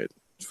 okay, all right,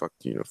 fuck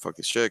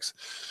these chicks,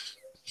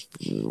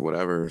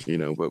 whatever,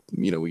 but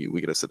we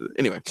gotta set it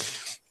anyway.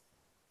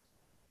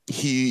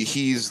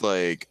 He's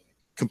like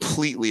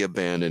completely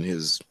abandoned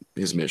his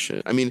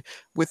mission. I mean,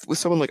 with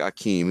someone like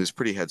Akeem, who's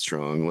pretty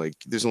headstrong, like,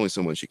 there's only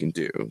so much you can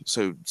do.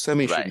 So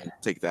Semi shouldn't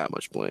take that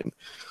much blame.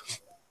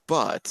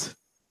 But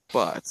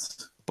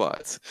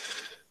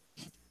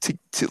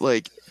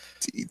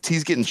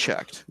he's getting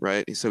checked,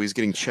 right? So he's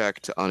getting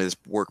checked on his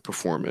work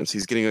performance.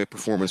 He's getting a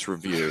performance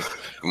review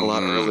a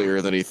lot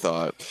earlier than he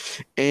thought.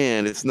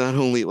 And it's not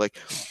only like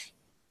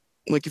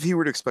if he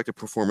were to expect a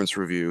performance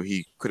review,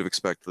 he could have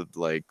expected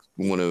like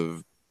one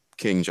of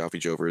King Jaffe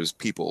Joffer's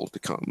people to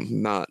come,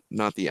 not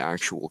the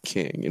actual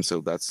king. And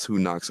so that's who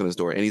knocks on his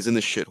door. And he's in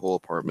this shithole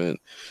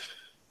apartment.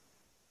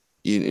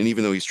 And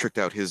even though he's tricked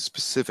out his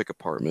specific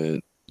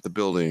apartment, the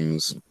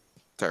building's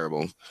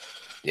terrible.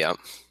 Yeah.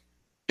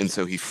 And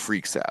so he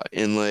freaks out.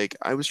 And like,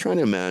 I was trying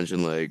to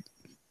imagine, like,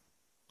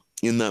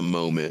 in that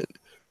moment,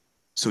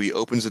 so he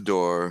opens the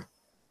door,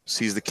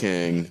 sees the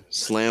king,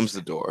 slams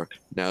the door.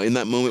 Now, in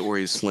that moment where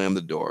he slammed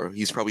the door,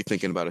 he's probably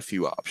thinking about a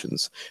few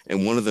options.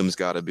 And one of them's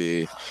got to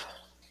be,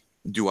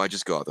 do I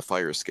just go out the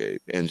fire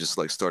escape and just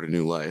like start a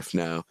new life?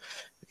 Now,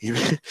 he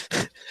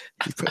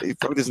probably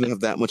doesn't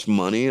have that much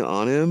money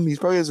on him. He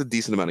probably has a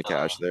decent amount of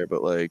cash there,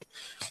 but like,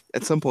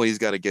 at some point he's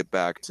got to get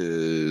back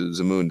to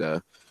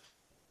Zamunda.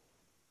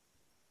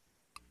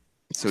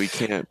 So he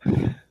can't.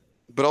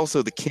 But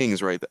also the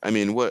king's right. I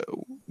mean, what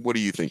are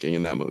you thinking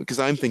in that moment? Because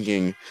I'm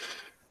thinking,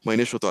 my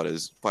initial thought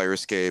is fire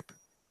escape,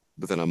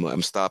 But then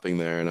I'm stopping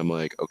there, and I'm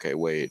like, okay,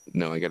 wait,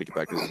 no, I got to get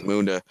back to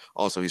Zamunda.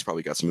 Also, he's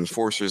probably got some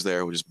enforcers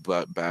there who just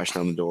bash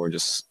down the door and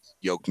just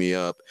yoke me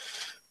up.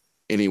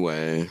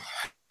 Anyway,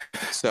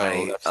 so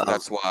Right.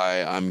 that's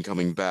why I'm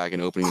coming back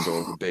and opening the door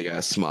with a big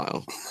ass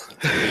smile,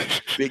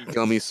 big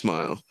gummy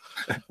smile.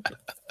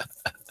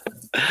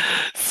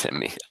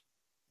 Semi.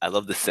 I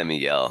love the Semi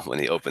yell when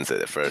he opens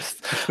it at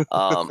first.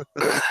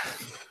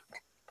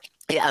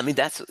 Yeah, I mean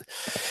that's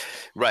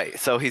right.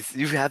 So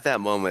you have that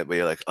moment where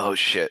you're like, oh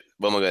shit,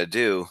 what am I gonna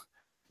do?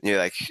 And you're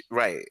like,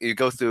 right. You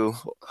go through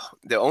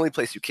the only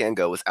place you can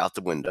go is out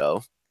the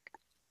window,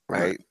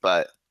 right?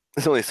 But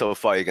there's only so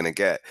far you're gonna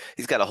get.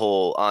 He's got a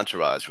whole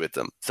entourage with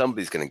him.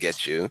 Somebody's gonna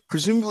get you.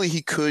 Presumably,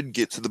 he could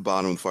get to the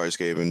bottom of the fire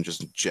escape and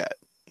just jet.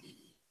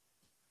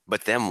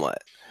 But then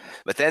what?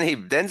 But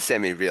then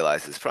Sammy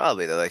realizes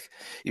probably they're like,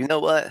 you know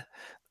what?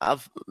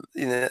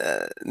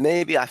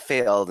 Maybe I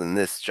failed in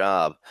this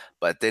job,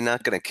 but they're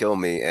not gonna kill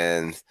me,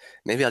 and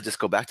maybe I'll just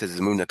go back to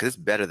Zamunda because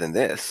it's better than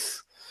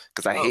this.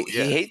 Because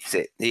he hates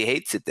it. He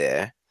hates it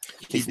there.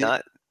 He's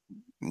not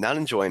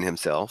enjoying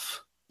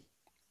himself.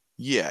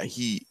 Yeah,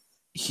 he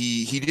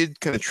did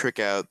kind of trick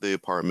out the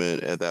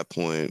apartment at that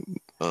point.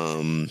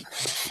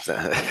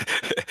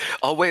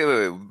 Oh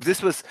wait.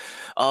 This was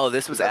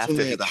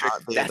after he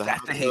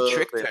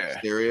tricked her.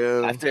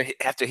 Stereo.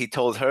 After he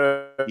told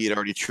her he had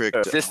already tricked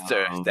her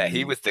sister that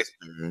he was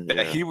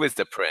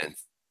the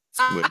prince.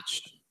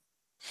 Which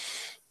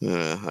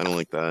I don't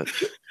like that.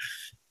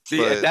 See,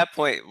 but at that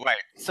point,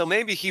 right? So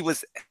maybe he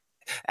was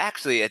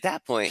actually at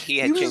that point he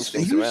had changed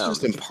things around. He was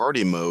just in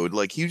party mode.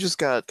 Like he just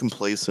got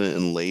complacent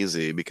and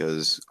lazy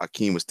because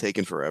Akeem was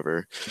taking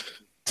forever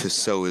to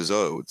sow his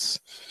oats.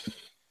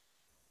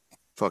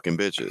 Fucking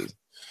bitches.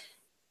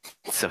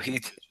 So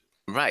he's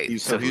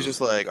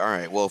just like, all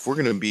right, well, if we're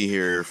gonna be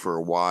here for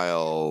a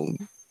while,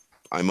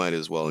 I might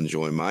as well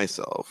enjoy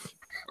myself.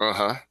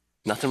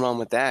 Nothing wrong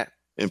with that.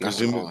 And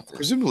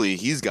presumably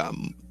he's got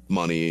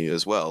money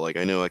as well. Like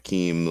I know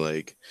Akeem,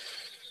 like,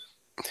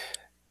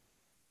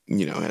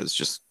 has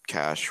just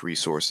cash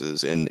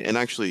resources and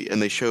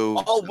they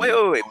show. Oh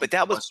wait, but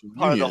that was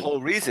part of the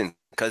whole reason.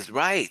 Because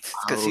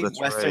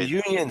Western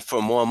Union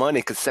for more money.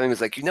 Because Sammy was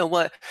like, you know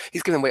what?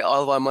 He's giving away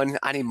all of our money.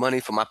 I need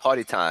money for my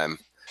party time.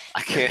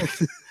 I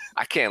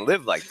can't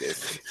live like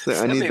this. So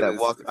I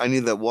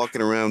need that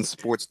walking around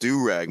sports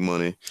do-rag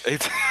money.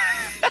 Exactly.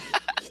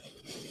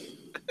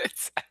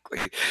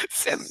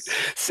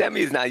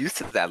 Sammy is not used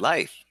to that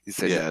life. He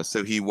said, yeah.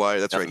 So he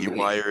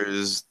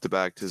wires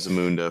back to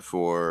Zamunda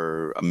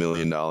for $1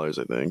 million, I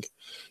think.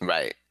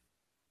 Right.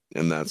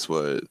 That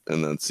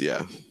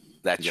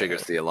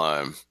triggers the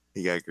alarm.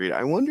 He got greedy.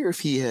 I wonder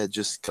if he had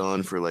just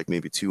gone for like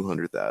maybe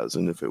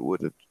 200,000, if it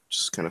wouldn't have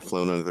just kind of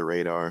flown under the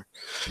radar.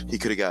 He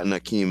could have gotten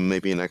Akeem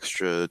maybe an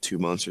extra 2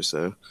 months or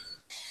so.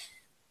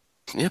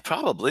 Yeah,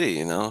 probably.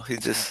 He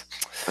just.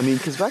 I mean,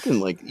 because back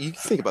in you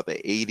think about the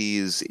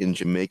 80s in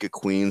Jamaica,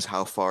 Queens,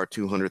 how far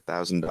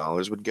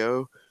 $200,000 would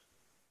go.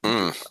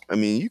 I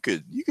mean, you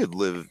could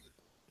live.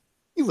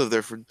 You live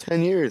there for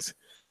 10 years.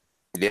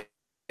 Yeah.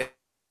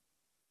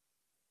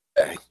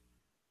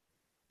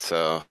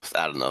 So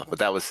I don't know, but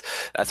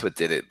that's what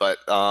did it. But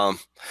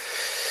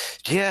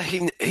yeah,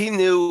 he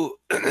knew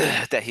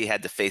that he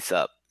had to face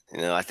up.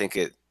 I think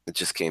it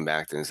just came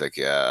back to him. He's like,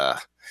 yeah,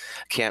 I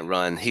can't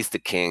run. He's the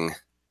king.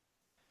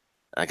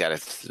 I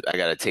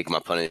gotta take my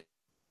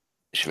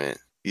punishment.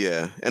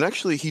 Yeah, and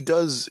actually he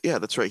does. Yeah,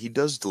 that's right. He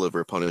does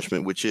deliver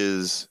punishment, which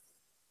is,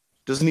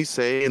 doesn't he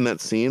say in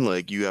that scene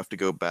like you have to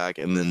go back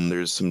and then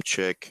there's some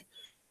chick.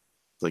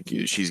 Like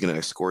she's gonna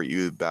escort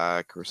you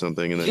back or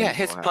something, and then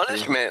his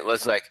punishment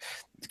was like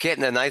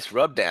getting a nice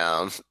rub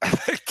down,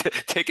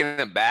 taking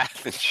a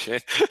bath and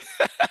shit.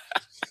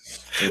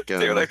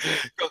 They were like,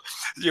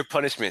 your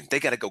punishment.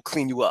 They gotta go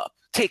clean you up.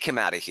 Take him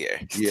out of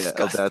here. Yeah,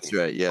 that's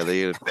right. Yeah,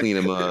 they gotta clean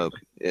him up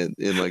in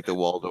like the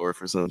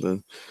Waldorf or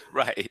something.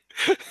 Right.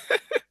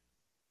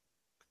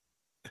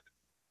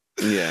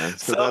 Yeah.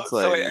 So that's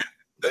like.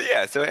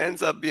 So it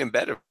ends up being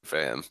better for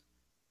him.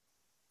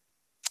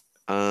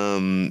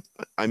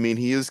 I mean,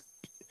 he is.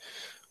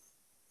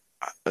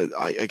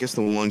 I guess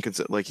the one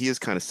concept, like he is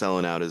kind of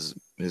selling out his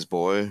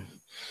boy,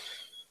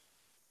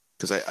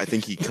 because I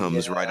think he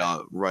comes right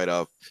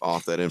up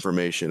off that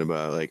information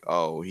about like,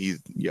 oh,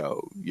 he's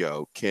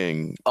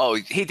king. Oh,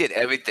 he did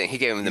everything. He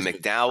gave him the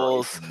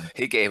McDowells.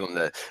 He gave him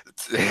the.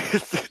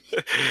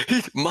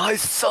 My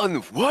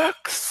son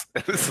works.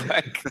 It was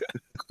like.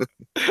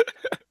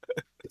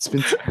 It's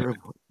been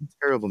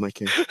terrible, my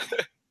king.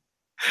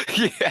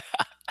 Yeah.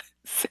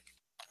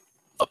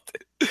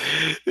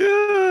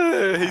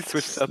 Yeah, he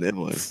switched up.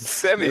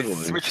 Sammy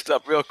switched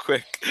up real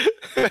quick.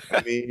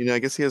 I mean, I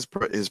guess he has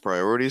his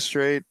priorities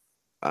straight.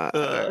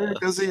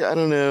 Does he? I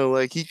don't know.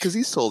 Like because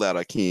he sold out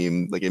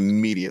Akeem like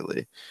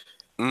immediately.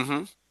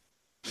 Mm-hmm.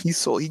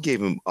 He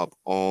gave him up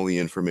all the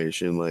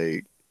information.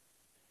 Like,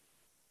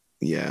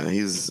 yeah,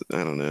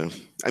 I don't know.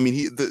 I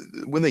mean,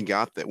 when they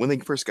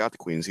first got the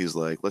Queens, he's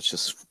like,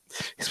 he's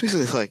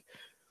basically like,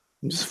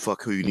 just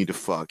fuck who you need to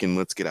fuck and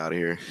let's get out of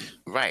here.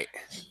 Right.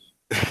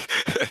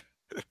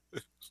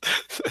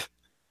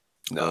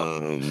 No,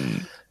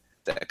 Um,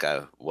 that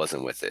guy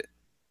wasn't with it.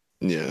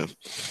 yeah.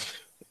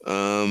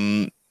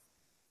 Um,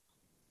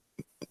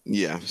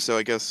 yeah. So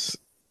I guess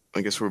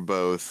we're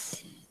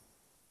both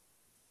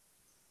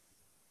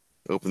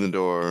open the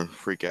door,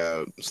 freak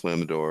out, slam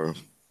the door.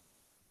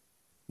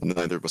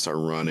 Neither of us are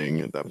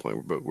running at that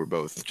point. We're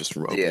both just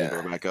opening the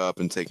door Yeah, back up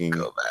and taking.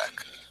 go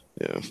back.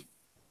 Yeah.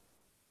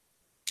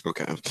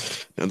 Okay.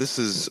 Now this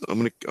is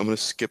I'm gonna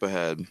skip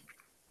ahead.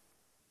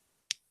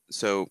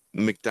 So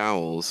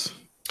McDowell's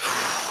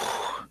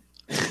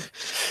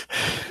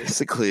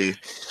basically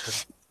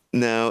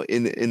now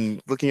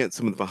in looking at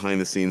some of the behind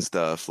the scenes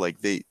stuff, like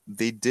they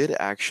did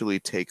actually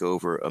take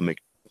over a Mc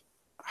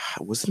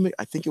was it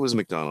I think it was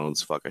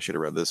McDonald's. Fuck, I should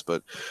have read this,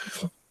 but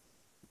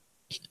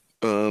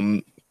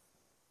um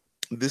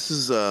this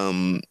is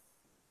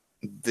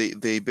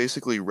they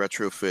basically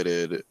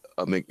retrofitted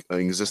an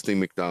existing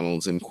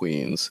McDonald's in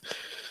Queens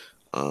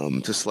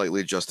to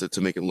slightly adjust it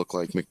to make it look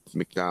like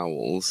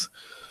McDowell's.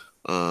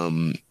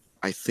 Um,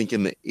 I think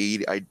in the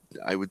 80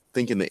 I would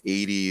think in the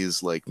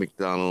 80s like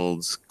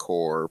McDonald's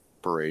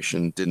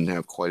Corporation didn't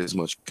have quite as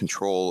much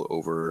control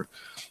over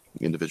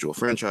individual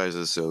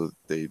franchises, so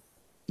they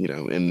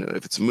and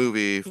if it's a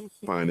movie,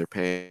 fine, they're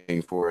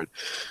paying for it.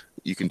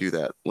 You can do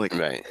that. Like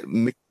Right.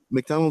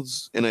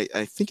 McDonald's, and I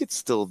think it's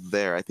still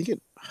there. I think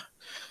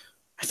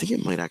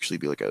it might actually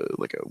be like a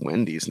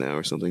Wendy's now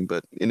or something.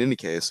 But in any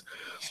case,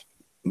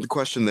 the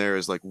question there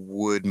is like,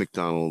 would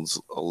McDonald's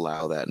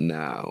allow that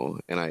now?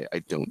 And I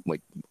don't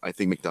like. I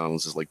think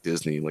McDonald's is like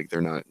Disney. Like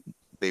they're not.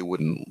 They would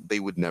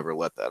never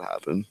let that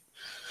happen.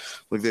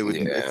 Like they would.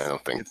 Yeah, I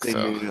don't think If they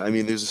so. knew, I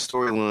mean, there's a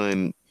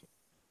storyline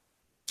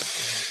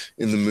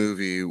in the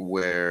movie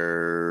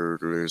where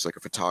there's like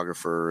a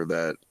photographer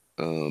that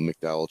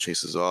McDowell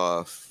chases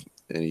off,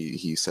 and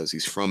he says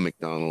he's from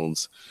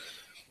McDonald's.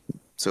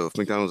 So if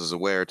McDonald's is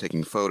aware,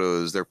 taking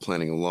photos, they're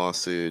planning a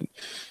lawsuit.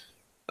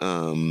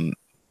 Um,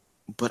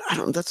 but I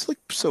don't. That's like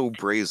so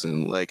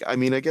brazen. Like, I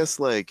mean, I guess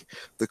like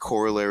the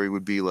corollary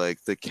would be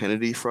like the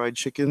Kennedy Fried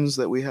Chickens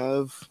that we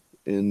have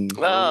in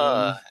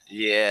Harlem.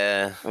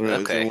 Yeah. I don't know.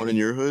 Is there Okay. one in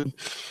your hood?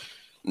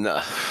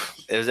 No,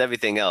 it was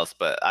everything else,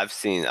 but I've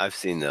seen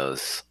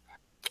those.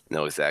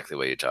 Know exactly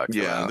what you're talking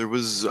Yeah, about. there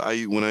was.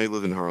 I when I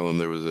lived in Harlem,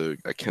 there was a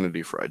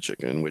Kennedy Fried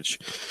Chicken, which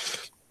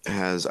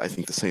has I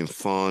think the same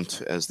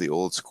font as the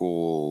old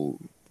school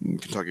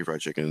Kentucky Fried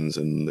Chickens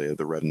and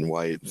the red and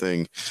white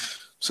thing.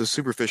 So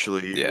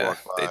superficially, you Yeah, walk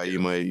they by, do.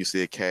 you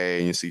see a K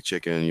and you see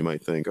chicken, you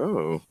might think,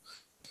 oh,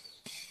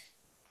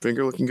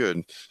 finger looking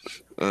good.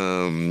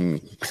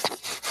 Um,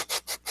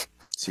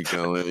 so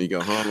you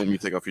go home, you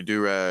take off your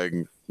do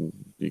rag,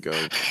 you go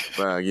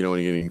back, you don't want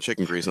to get any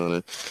chicken grease on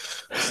it.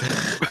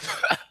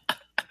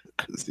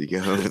 So you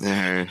go over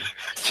there.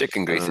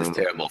 Chicken grease is Um,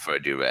 terrible for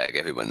a do-rag.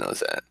 Everyone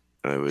knows that.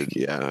 I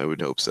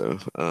would hope so.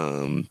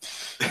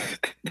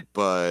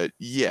 But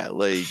yeah,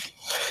 like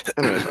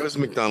I don't know. If I was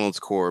McDonald's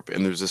Corp,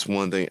 and there's this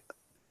one thing,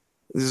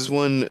 this is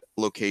one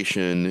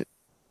location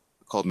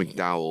called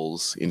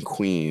McDowell's in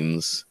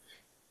Queens.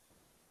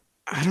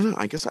 I don't know.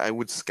 I guess I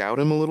would scout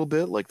him a little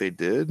bit, like they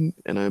did,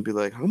 and I'd be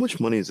like, "How much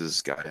money does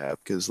this guy have?"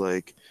 Because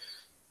like,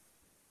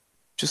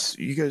 just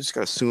you guys just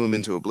gotta sue him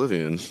into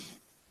oblivion,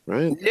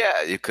 right?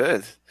 Yeah, you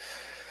could.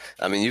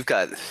 I mean, you've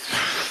got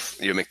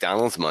your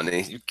McDonald's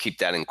money. You keep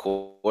that in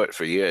court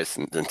for years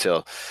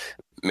until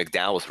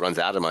McDowell's runs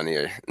out of money,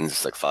 and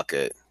it's like, fuck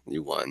it,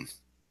 you won.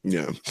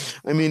 Yeah.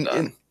 I mean,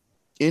 Done.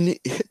 in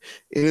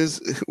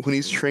his when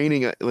he's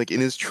training, like in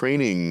his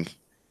training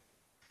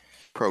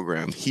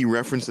program, he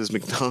references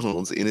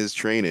McDonald's in his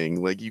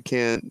training. Like you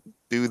can't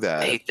do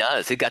that. He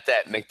does. He got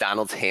that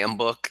McDonald's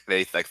handbook that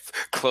he like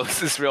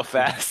closes real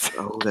fast.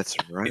 Oh, that's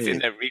He's in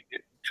right. there reading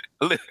it.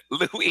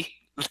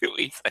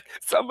 Louis, like,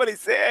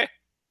 somebody's there.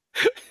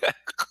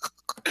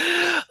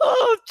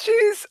 Oh,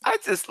 jeez. I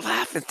just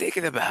laugh and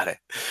thinking about it.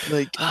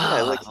 Like,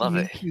 yeah, like I love he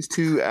it. meets these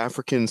two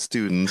African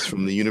students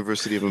from the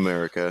University of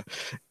America,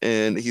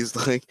 and he's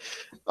like,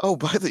 "Oh,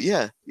 by the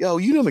yeah, yo,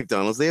 you know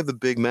McDonald's? They have the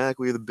Big Mac,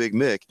 we have the Big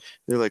Mick."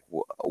 They're like,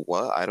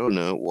 "What? I don't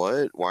know.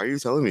 What? Why are you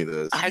telling me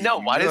this? I know.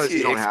 Why does realize he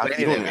you don't have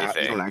explain you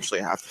everything? don't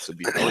actually have to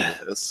be knowing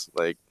this."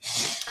 Like,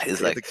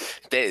 It's I like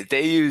think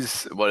they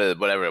use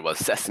whatever it was,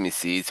 sesame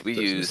seeds. We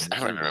sesame use, I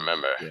don't seed. even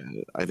remember.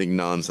 Yeah, I think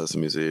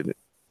non-sesame seed.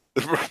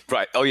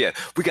 Right. Oh yeah,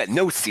 we got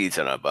no seeds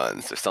on our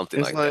buns or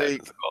something It's like that.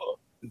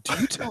 like,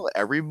 do you tell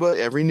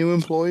every new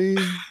employee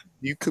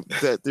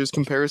that there's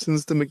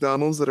comparisons to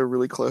McDonald's that are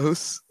really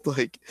close?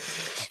 Like,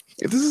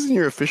 if this isn't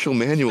your official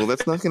manual,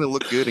 that's not going to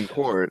look good in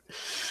court.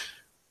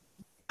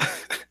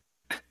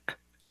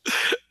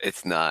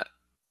 It's not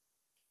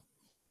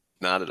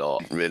at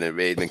all.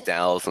 Raid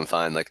McDonald's and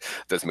find like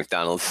those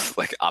McDonald's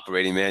like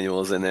operating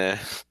manuals in there.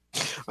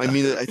 I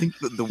mean, I think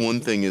the one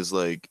thing is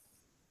like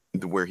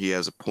where he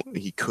has a point,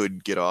 he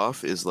could get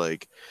off is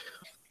like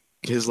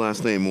his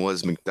last name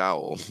was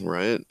McDowell,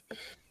 right?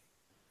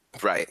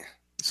 Right.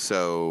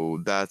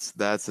 So that's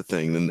the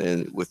thing,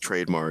 and with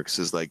trademarks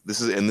is like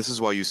this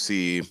is why you'll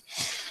see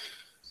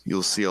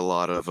a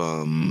lot of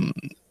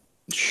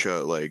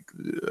show like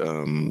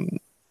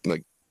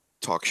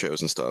talk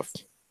shows and stuff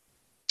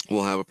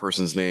will have a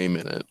person's name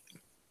in it.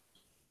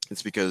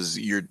 It's because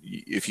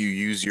if you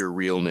use your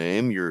real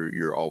name,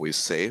 you're always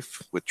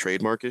safe with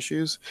trademark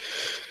issues.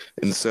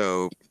 And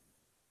so,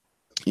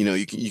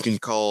 you can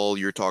call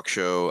your talk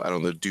show, I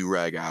don't know, Do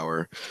Rag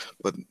Hour,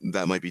 but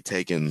that might be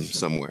taken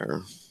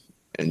somewhere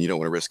and you don't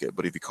want to risk it.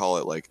 But if you call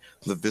it like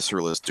the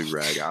Visceralist Do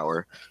Rag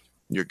Hour,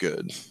 you're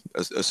good,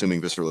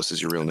 assuming Visceralist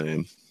is your real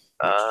name.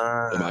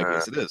 In my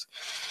case, it is.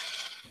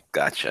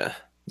 Gotcha.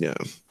 Yeah,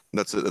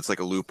 that's like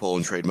a loophole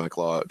in trademark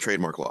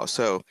law.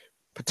 So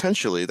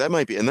potentially that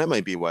might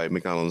be why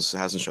McDonald's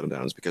hasn't shut him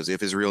down, is because if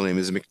his real name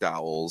is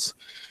McDowell's,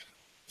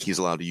 he's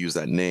allowed to use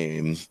that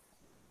name.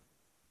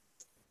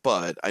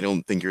 But I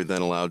don't think you're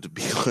then allowed to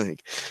be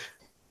like,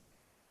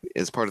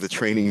 as part of the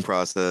training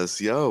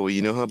process, you know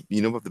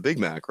about the Big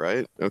Mac,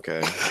 right?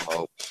 Okay,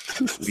 well,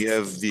 we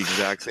have the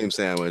exact same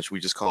sandwich, we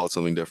just call it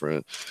something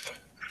different.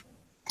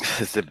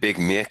 It's a Big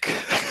Mick.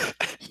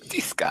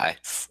 These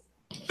guys.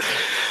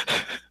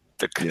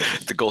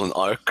 The golden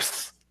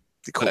arcs.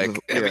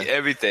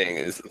 Everything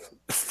is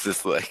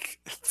just like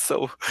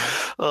so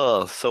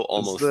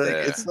almost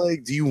there. It's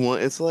like,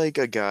 it's like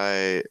a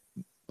guy,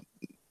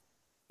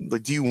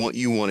 like, do you want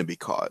to be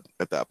caught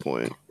at that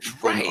point?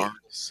 Right.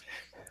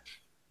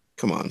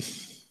 Come on,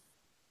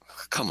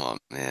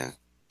 man.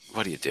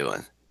 What are you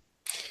doing?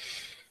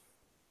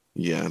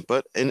 Yeah,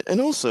 but and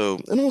also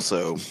now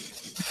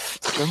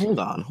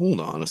hold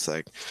on a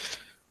sec.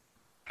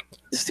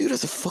 This dude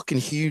has a fucking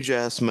huge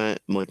ass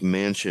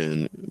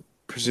mansion,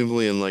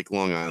 presumably in like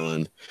Long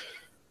Island.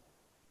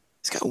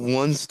 He's got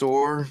one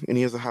store and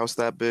he has a house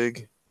that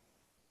big.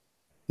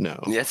 No.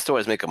 Yeah,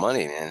 stores making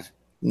money, man.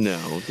 No,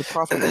 the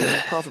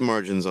profit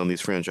margins on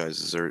these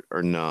franchises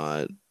are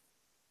not,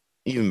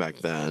 even back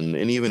then,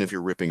 and even if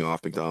you're ripping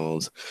off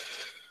McDonald's.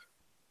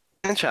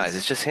 Franchise,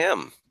 it's just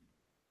him.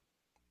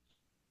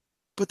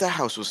 But that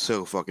house was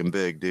so fucking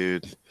big,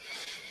 dude.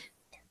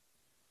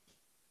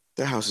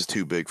 That house is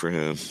too big for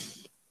him.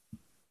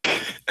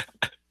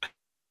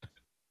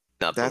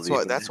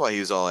 That's why he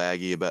was all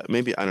aggy about,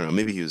 maybe, I don't know,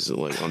 maybe he was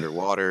like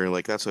underwater,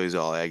 like that's why he was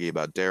all aggy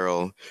about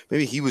Daryl.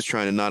 Maybe he was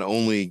trying to not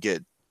only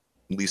get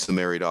Lisa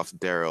married off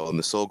Daryl and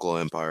the Soul Glow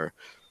Empire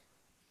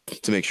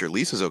to make sure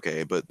Lisa's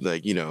okay, but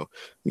like, you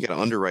gotta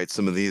underwrite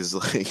some of these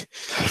like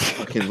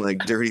fucking like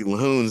dirty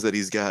loans that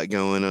he's got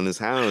going on his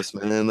house,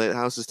 man. That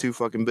house is too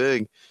fucking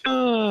big.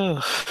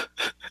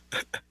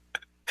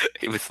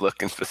 He was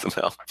looking for some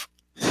help.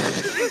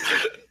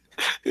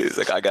 He's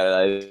like, I got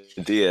an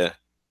idea.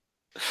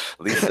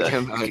 Lisa,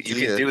 you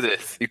can do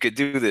this. You could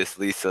do this,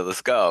 Lisa.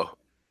 Let's go.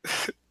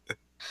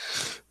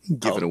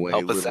 Giving away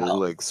little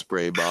like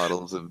spray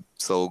bottles of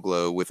Soul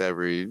Glow with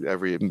every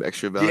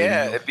extra value.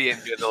 Yeah, it'd be a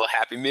good little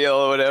Happy Meal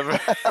or whatever.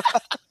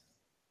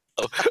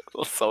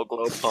 Little Soul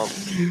Glow pump.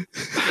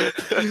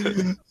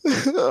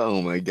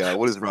 Oh my God,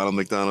 what is Ronald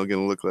McDonald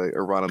gonna look like?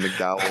 Or Ronald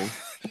McDowell?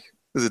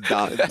 Is it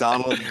Donald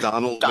McDowell?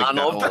 Donald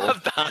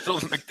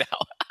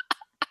McDowell.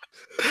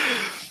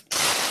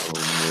 Oh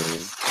man.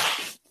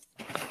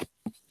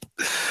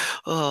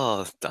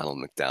 Oh, Donald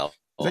McDowell.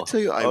 Did I tell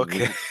you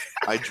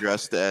I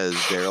dressed as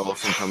Daryl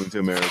from Coming to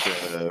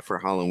America for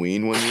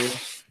Halloween one year?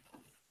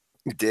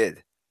 You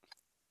did.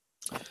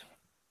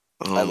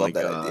 Oh my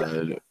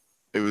God.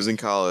 It was in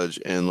college,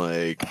 and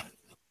like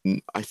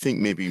I think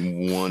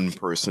maybe one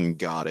person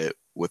got it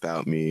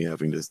without me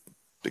having to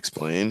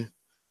explain.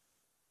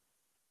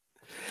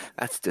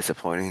 That's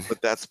disappointing.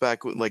 But that's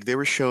back when, like, they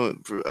were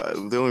showing.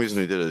 The only reason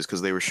they did it is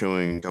because they were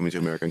showing Coming to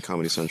America on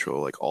Comedy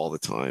Central like all the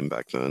time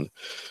back then,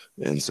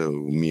 and so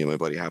me and my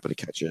buddy happened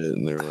to catch it,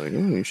 and they were like, "Oh,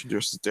 you should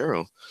dress as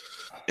Daryl."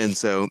 And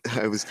so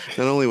I was,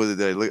 not only was it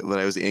that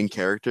I was in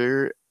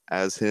character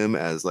as him,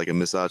 as like a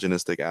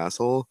misogynistic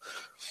asshole.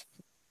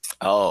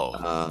 Oh,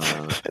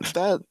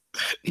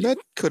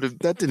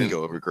 that didn't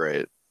go over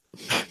great.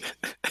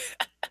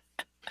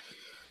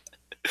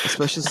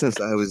 Especially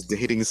since I was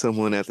dating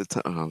someone at the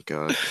time. Oh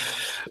God.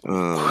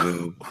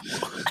 Oh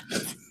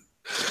man.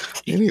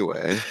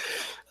 Anyway.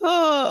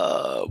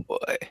 Oh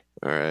boy.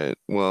 All right.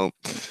 Well,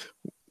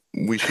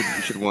 we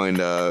should wind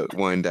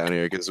down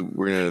here because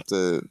we're gonna have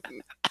to.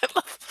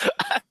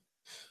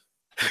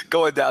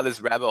 Going down this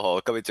rabbit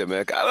hole, Coming to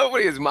America. I don't know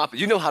what he's mopping.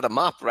 You know how to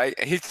mop, right?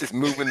 And he's just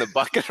moving the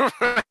bucket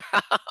around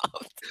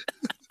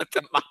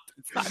to mop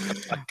inside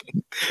the bucket.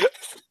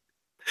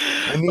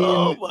 I mean,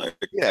 oh my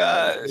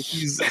God! Like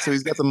he's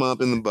got the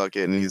mop in the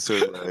bucket, and he's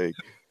sort of like,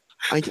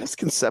 I guess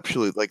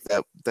conceptually, like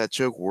that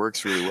joke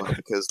works really well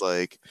because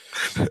like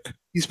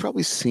he's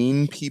probably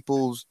seen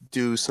people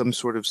do some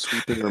sort of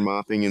sweeping or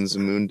mopping in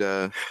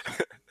Zamunda.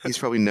 He's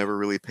probably never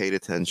really paid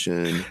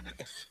attention,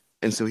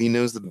 and so he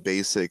knows the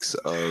basics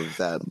of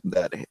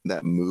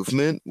that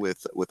movement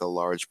with a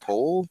large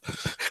pole.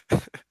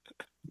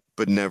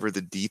 But never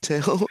the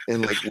detail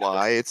and like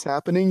why it's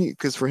happening,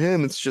 because for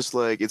him it's just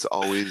like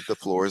the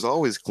floor is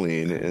always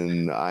clean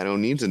and I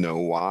don't need to know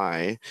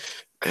why,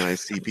 and I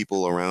see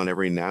people around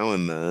every now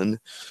and then,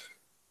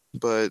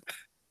 but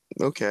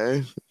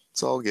okay,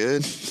 it's all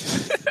good.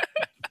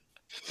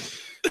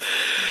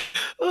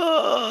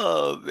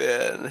 Oh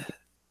man.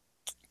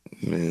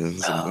 Man,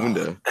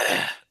 Zamunda.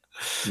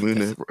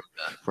 Muna,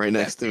 right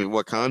next to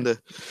Wakanda.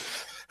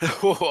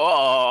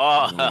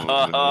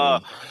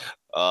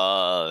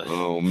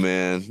 Oh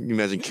man, you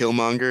imagine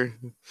Killmonger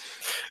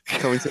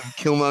coming to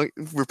Killmonger,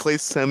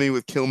 replace Semi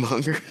with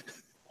Killmonger.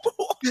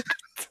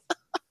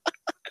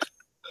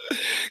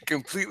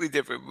 Completely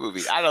different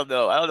movie. I don't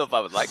know. I don't know if I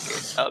would like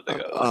it. I don't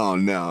think I would. Oh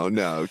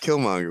no,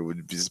 Killmonger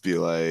would just be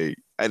like,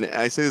 and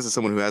I say this as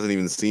someone who hasn't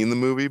even seen the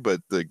movie, but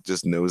like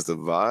just knows the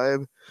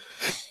vibe.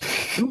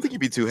 I don't think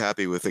you'd be too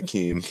happy with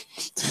Akeem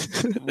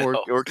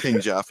or King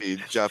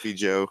Jaffe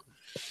Joe.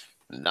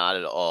 Not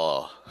at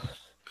all.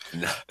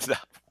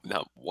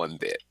 Not one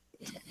bit.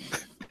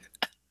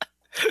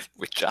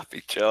 With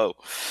Jaffe Joe.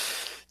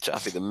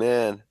 Jaffe the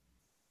man.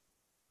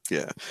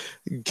 Yeah.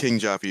 King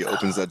Jaffe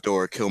opens that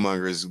door.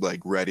 Killmonger is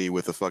like ready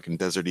with a fucking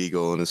Desert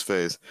Eagle in his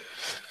face.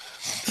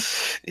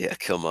 Yeah,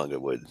 Killmonger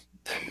would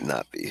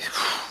not be.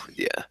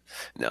 Yeah.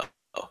 No.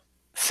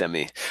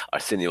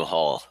 Arsenio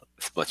Hall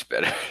is much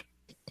better.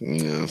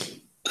 Yeah.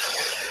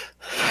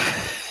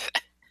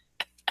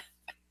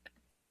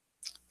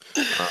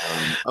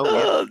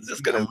 I'm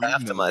just gonna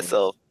laugh to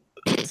myself.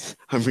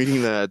 I'm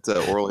reading that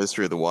oral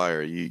history of The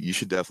Wire. You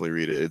should definitely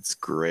read it. It's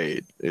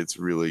great. It's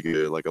really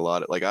good. Like a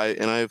lot of I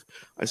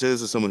say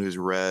this as someone who's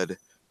read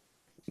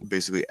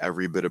basically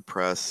every bit of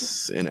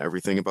press and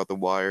everything about The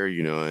Wire.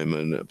 You know, I'm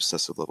an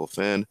obsessive level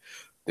fan.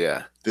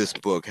 Yeah. This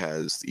book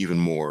has even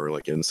more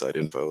like inside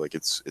info. Like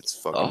it's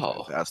fucking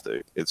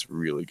fantastic. It's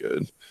really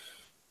good.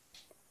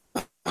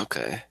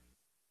 Okay.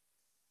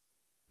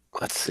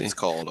 Let's see. It's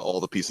called All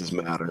the Pieces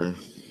Matter.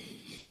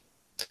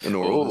 An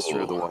oral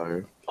history of The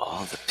Wire.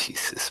 All the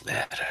pieces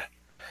matter.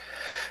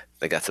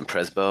 They got some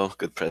Presbo,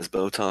 good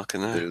Presbo talk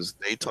in there.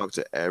 They talk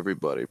to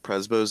everybody.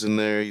 Presbo's in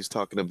there. He's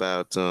talking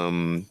about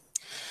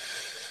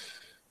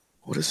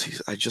what is he?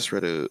 I just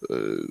read a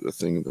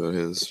thing about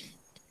a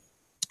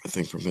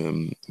thing from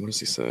him. What does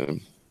he say?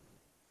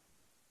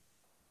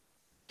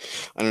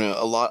 I don't know.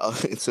 A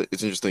lot. It's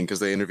interesting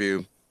because they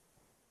interview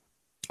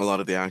a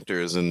lot of the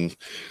actors, and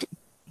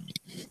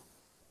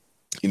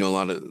you know, a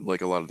lot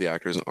of the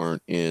actors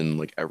aren't in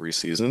like every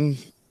season.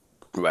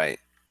 Right.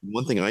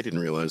 One thing I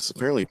didn't realize,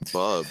 apparently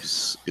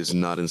Bubs is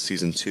not in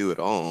season 2 at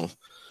all.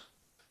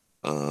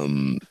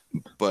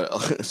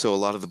 But so a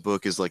lot of the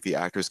book is like the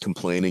actors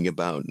complaining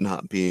about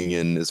not being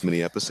in as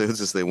many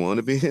episodes as they want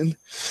to be in.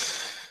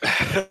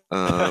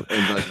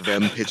 And like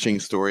them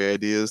pitching story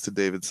ideas to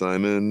David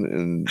Simon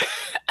and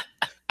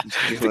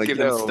like, give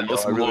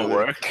themselves more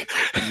work.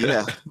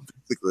 Yeah,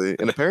 basically.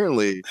 And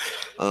apparently,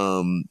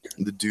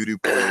 the dude who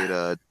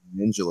played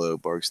Angelo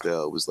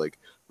Barksdale was like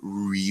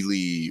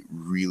really,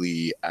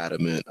 really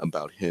adamant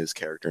about his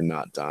character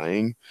not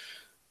dying,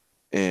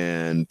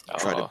 and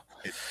tried to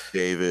pitch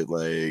David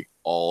like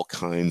all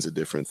kinds of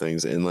different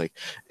things, and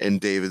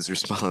David's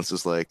response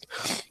was like,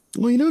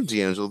 well, you know,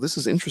 D'Angelo, this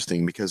is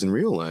interesting because in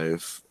real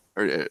life,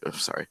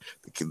 sorry,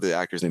 the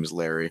actor's name is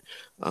Larry.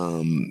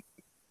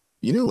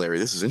 You know, Larry,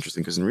 this is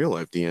interesting because in real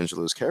life,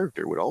 D'Angelo's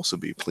character would also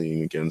be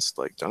pleading against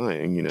like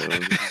dying. You know,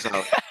 this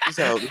is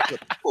how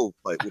people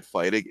would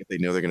fight it if they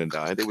know they're going to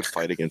die. They would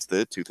fight against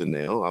it tooth and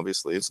nail,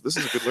 obviously. So this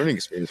is a good learning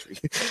experience for you.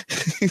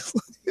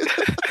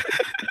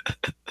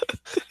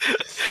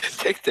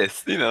 Take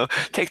this,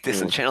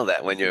 and channel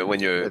that when you're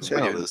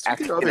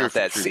acting out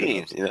that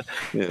scene. You know.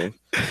 Yeah.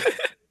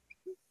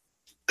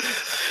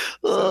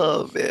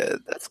 Oh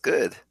man, that's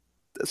good.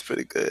 That's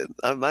pretty good.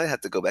 I might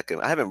have to go back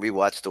and I haven't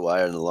rewatched The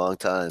Wire in a long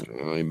time.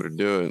 Oh, you better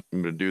do it. You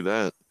better do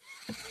that.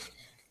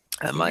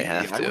 I might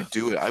have to. I would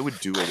do it. I would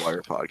do a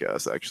Wire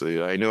podcast,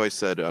 actually. I know I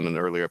said on an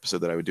earlier episode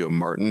that I would do a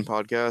Martin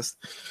podcast.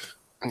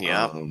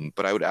 Yeah.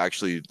 But I would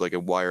actually, like, a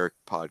Wire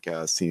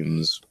podcast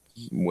seems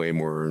way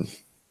more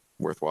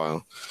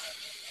worthwhile.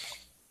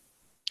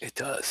 It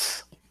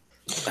does.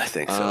 I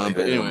think so.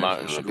 But anyway,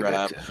 Martin should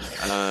wrap.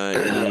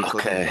 Any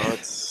closing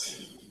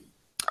thoughts?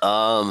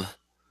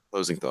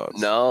 Closing thoughts.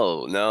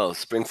 No.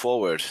 Spring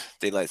Forward.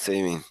 Daylight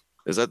saving.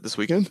 Is that this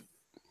weekend?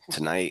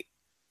 Tonight.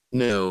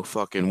 No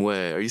fucking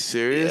way. Are you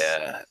serious?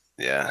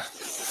 Yeah.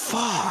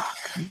 Fuck.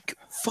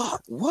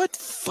 What?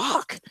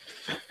 Fuck.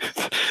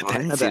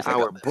 I had that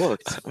hour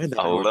booked.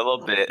 A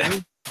little bit.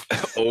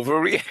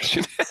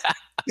 Overreaction.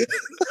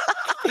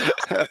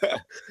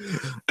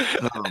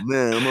 Oh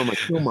man, I'm on my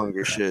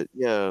Killmonger shit.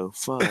 Yo,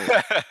 fuck.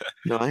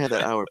 No, I had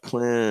that hour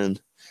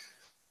planned.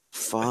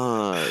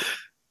 Fuck.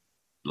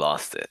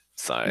 Lost it.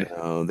 Sorry.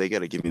 No, they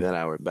gotta give me that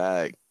hour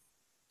back.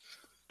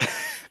 I'm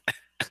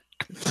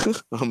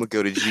gonna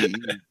go to GE.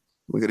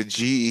 We go to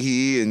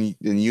GE and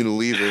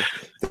Unilever.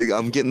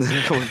 I'm getting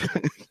that hour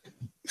back.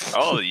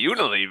 Oh,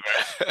 Unilever.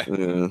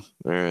 Yeah.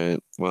 All right.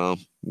 Well,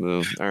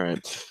 all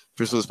right.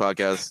 First of this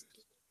podcast,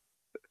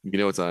 you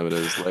know what time it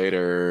is.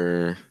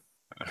 Later.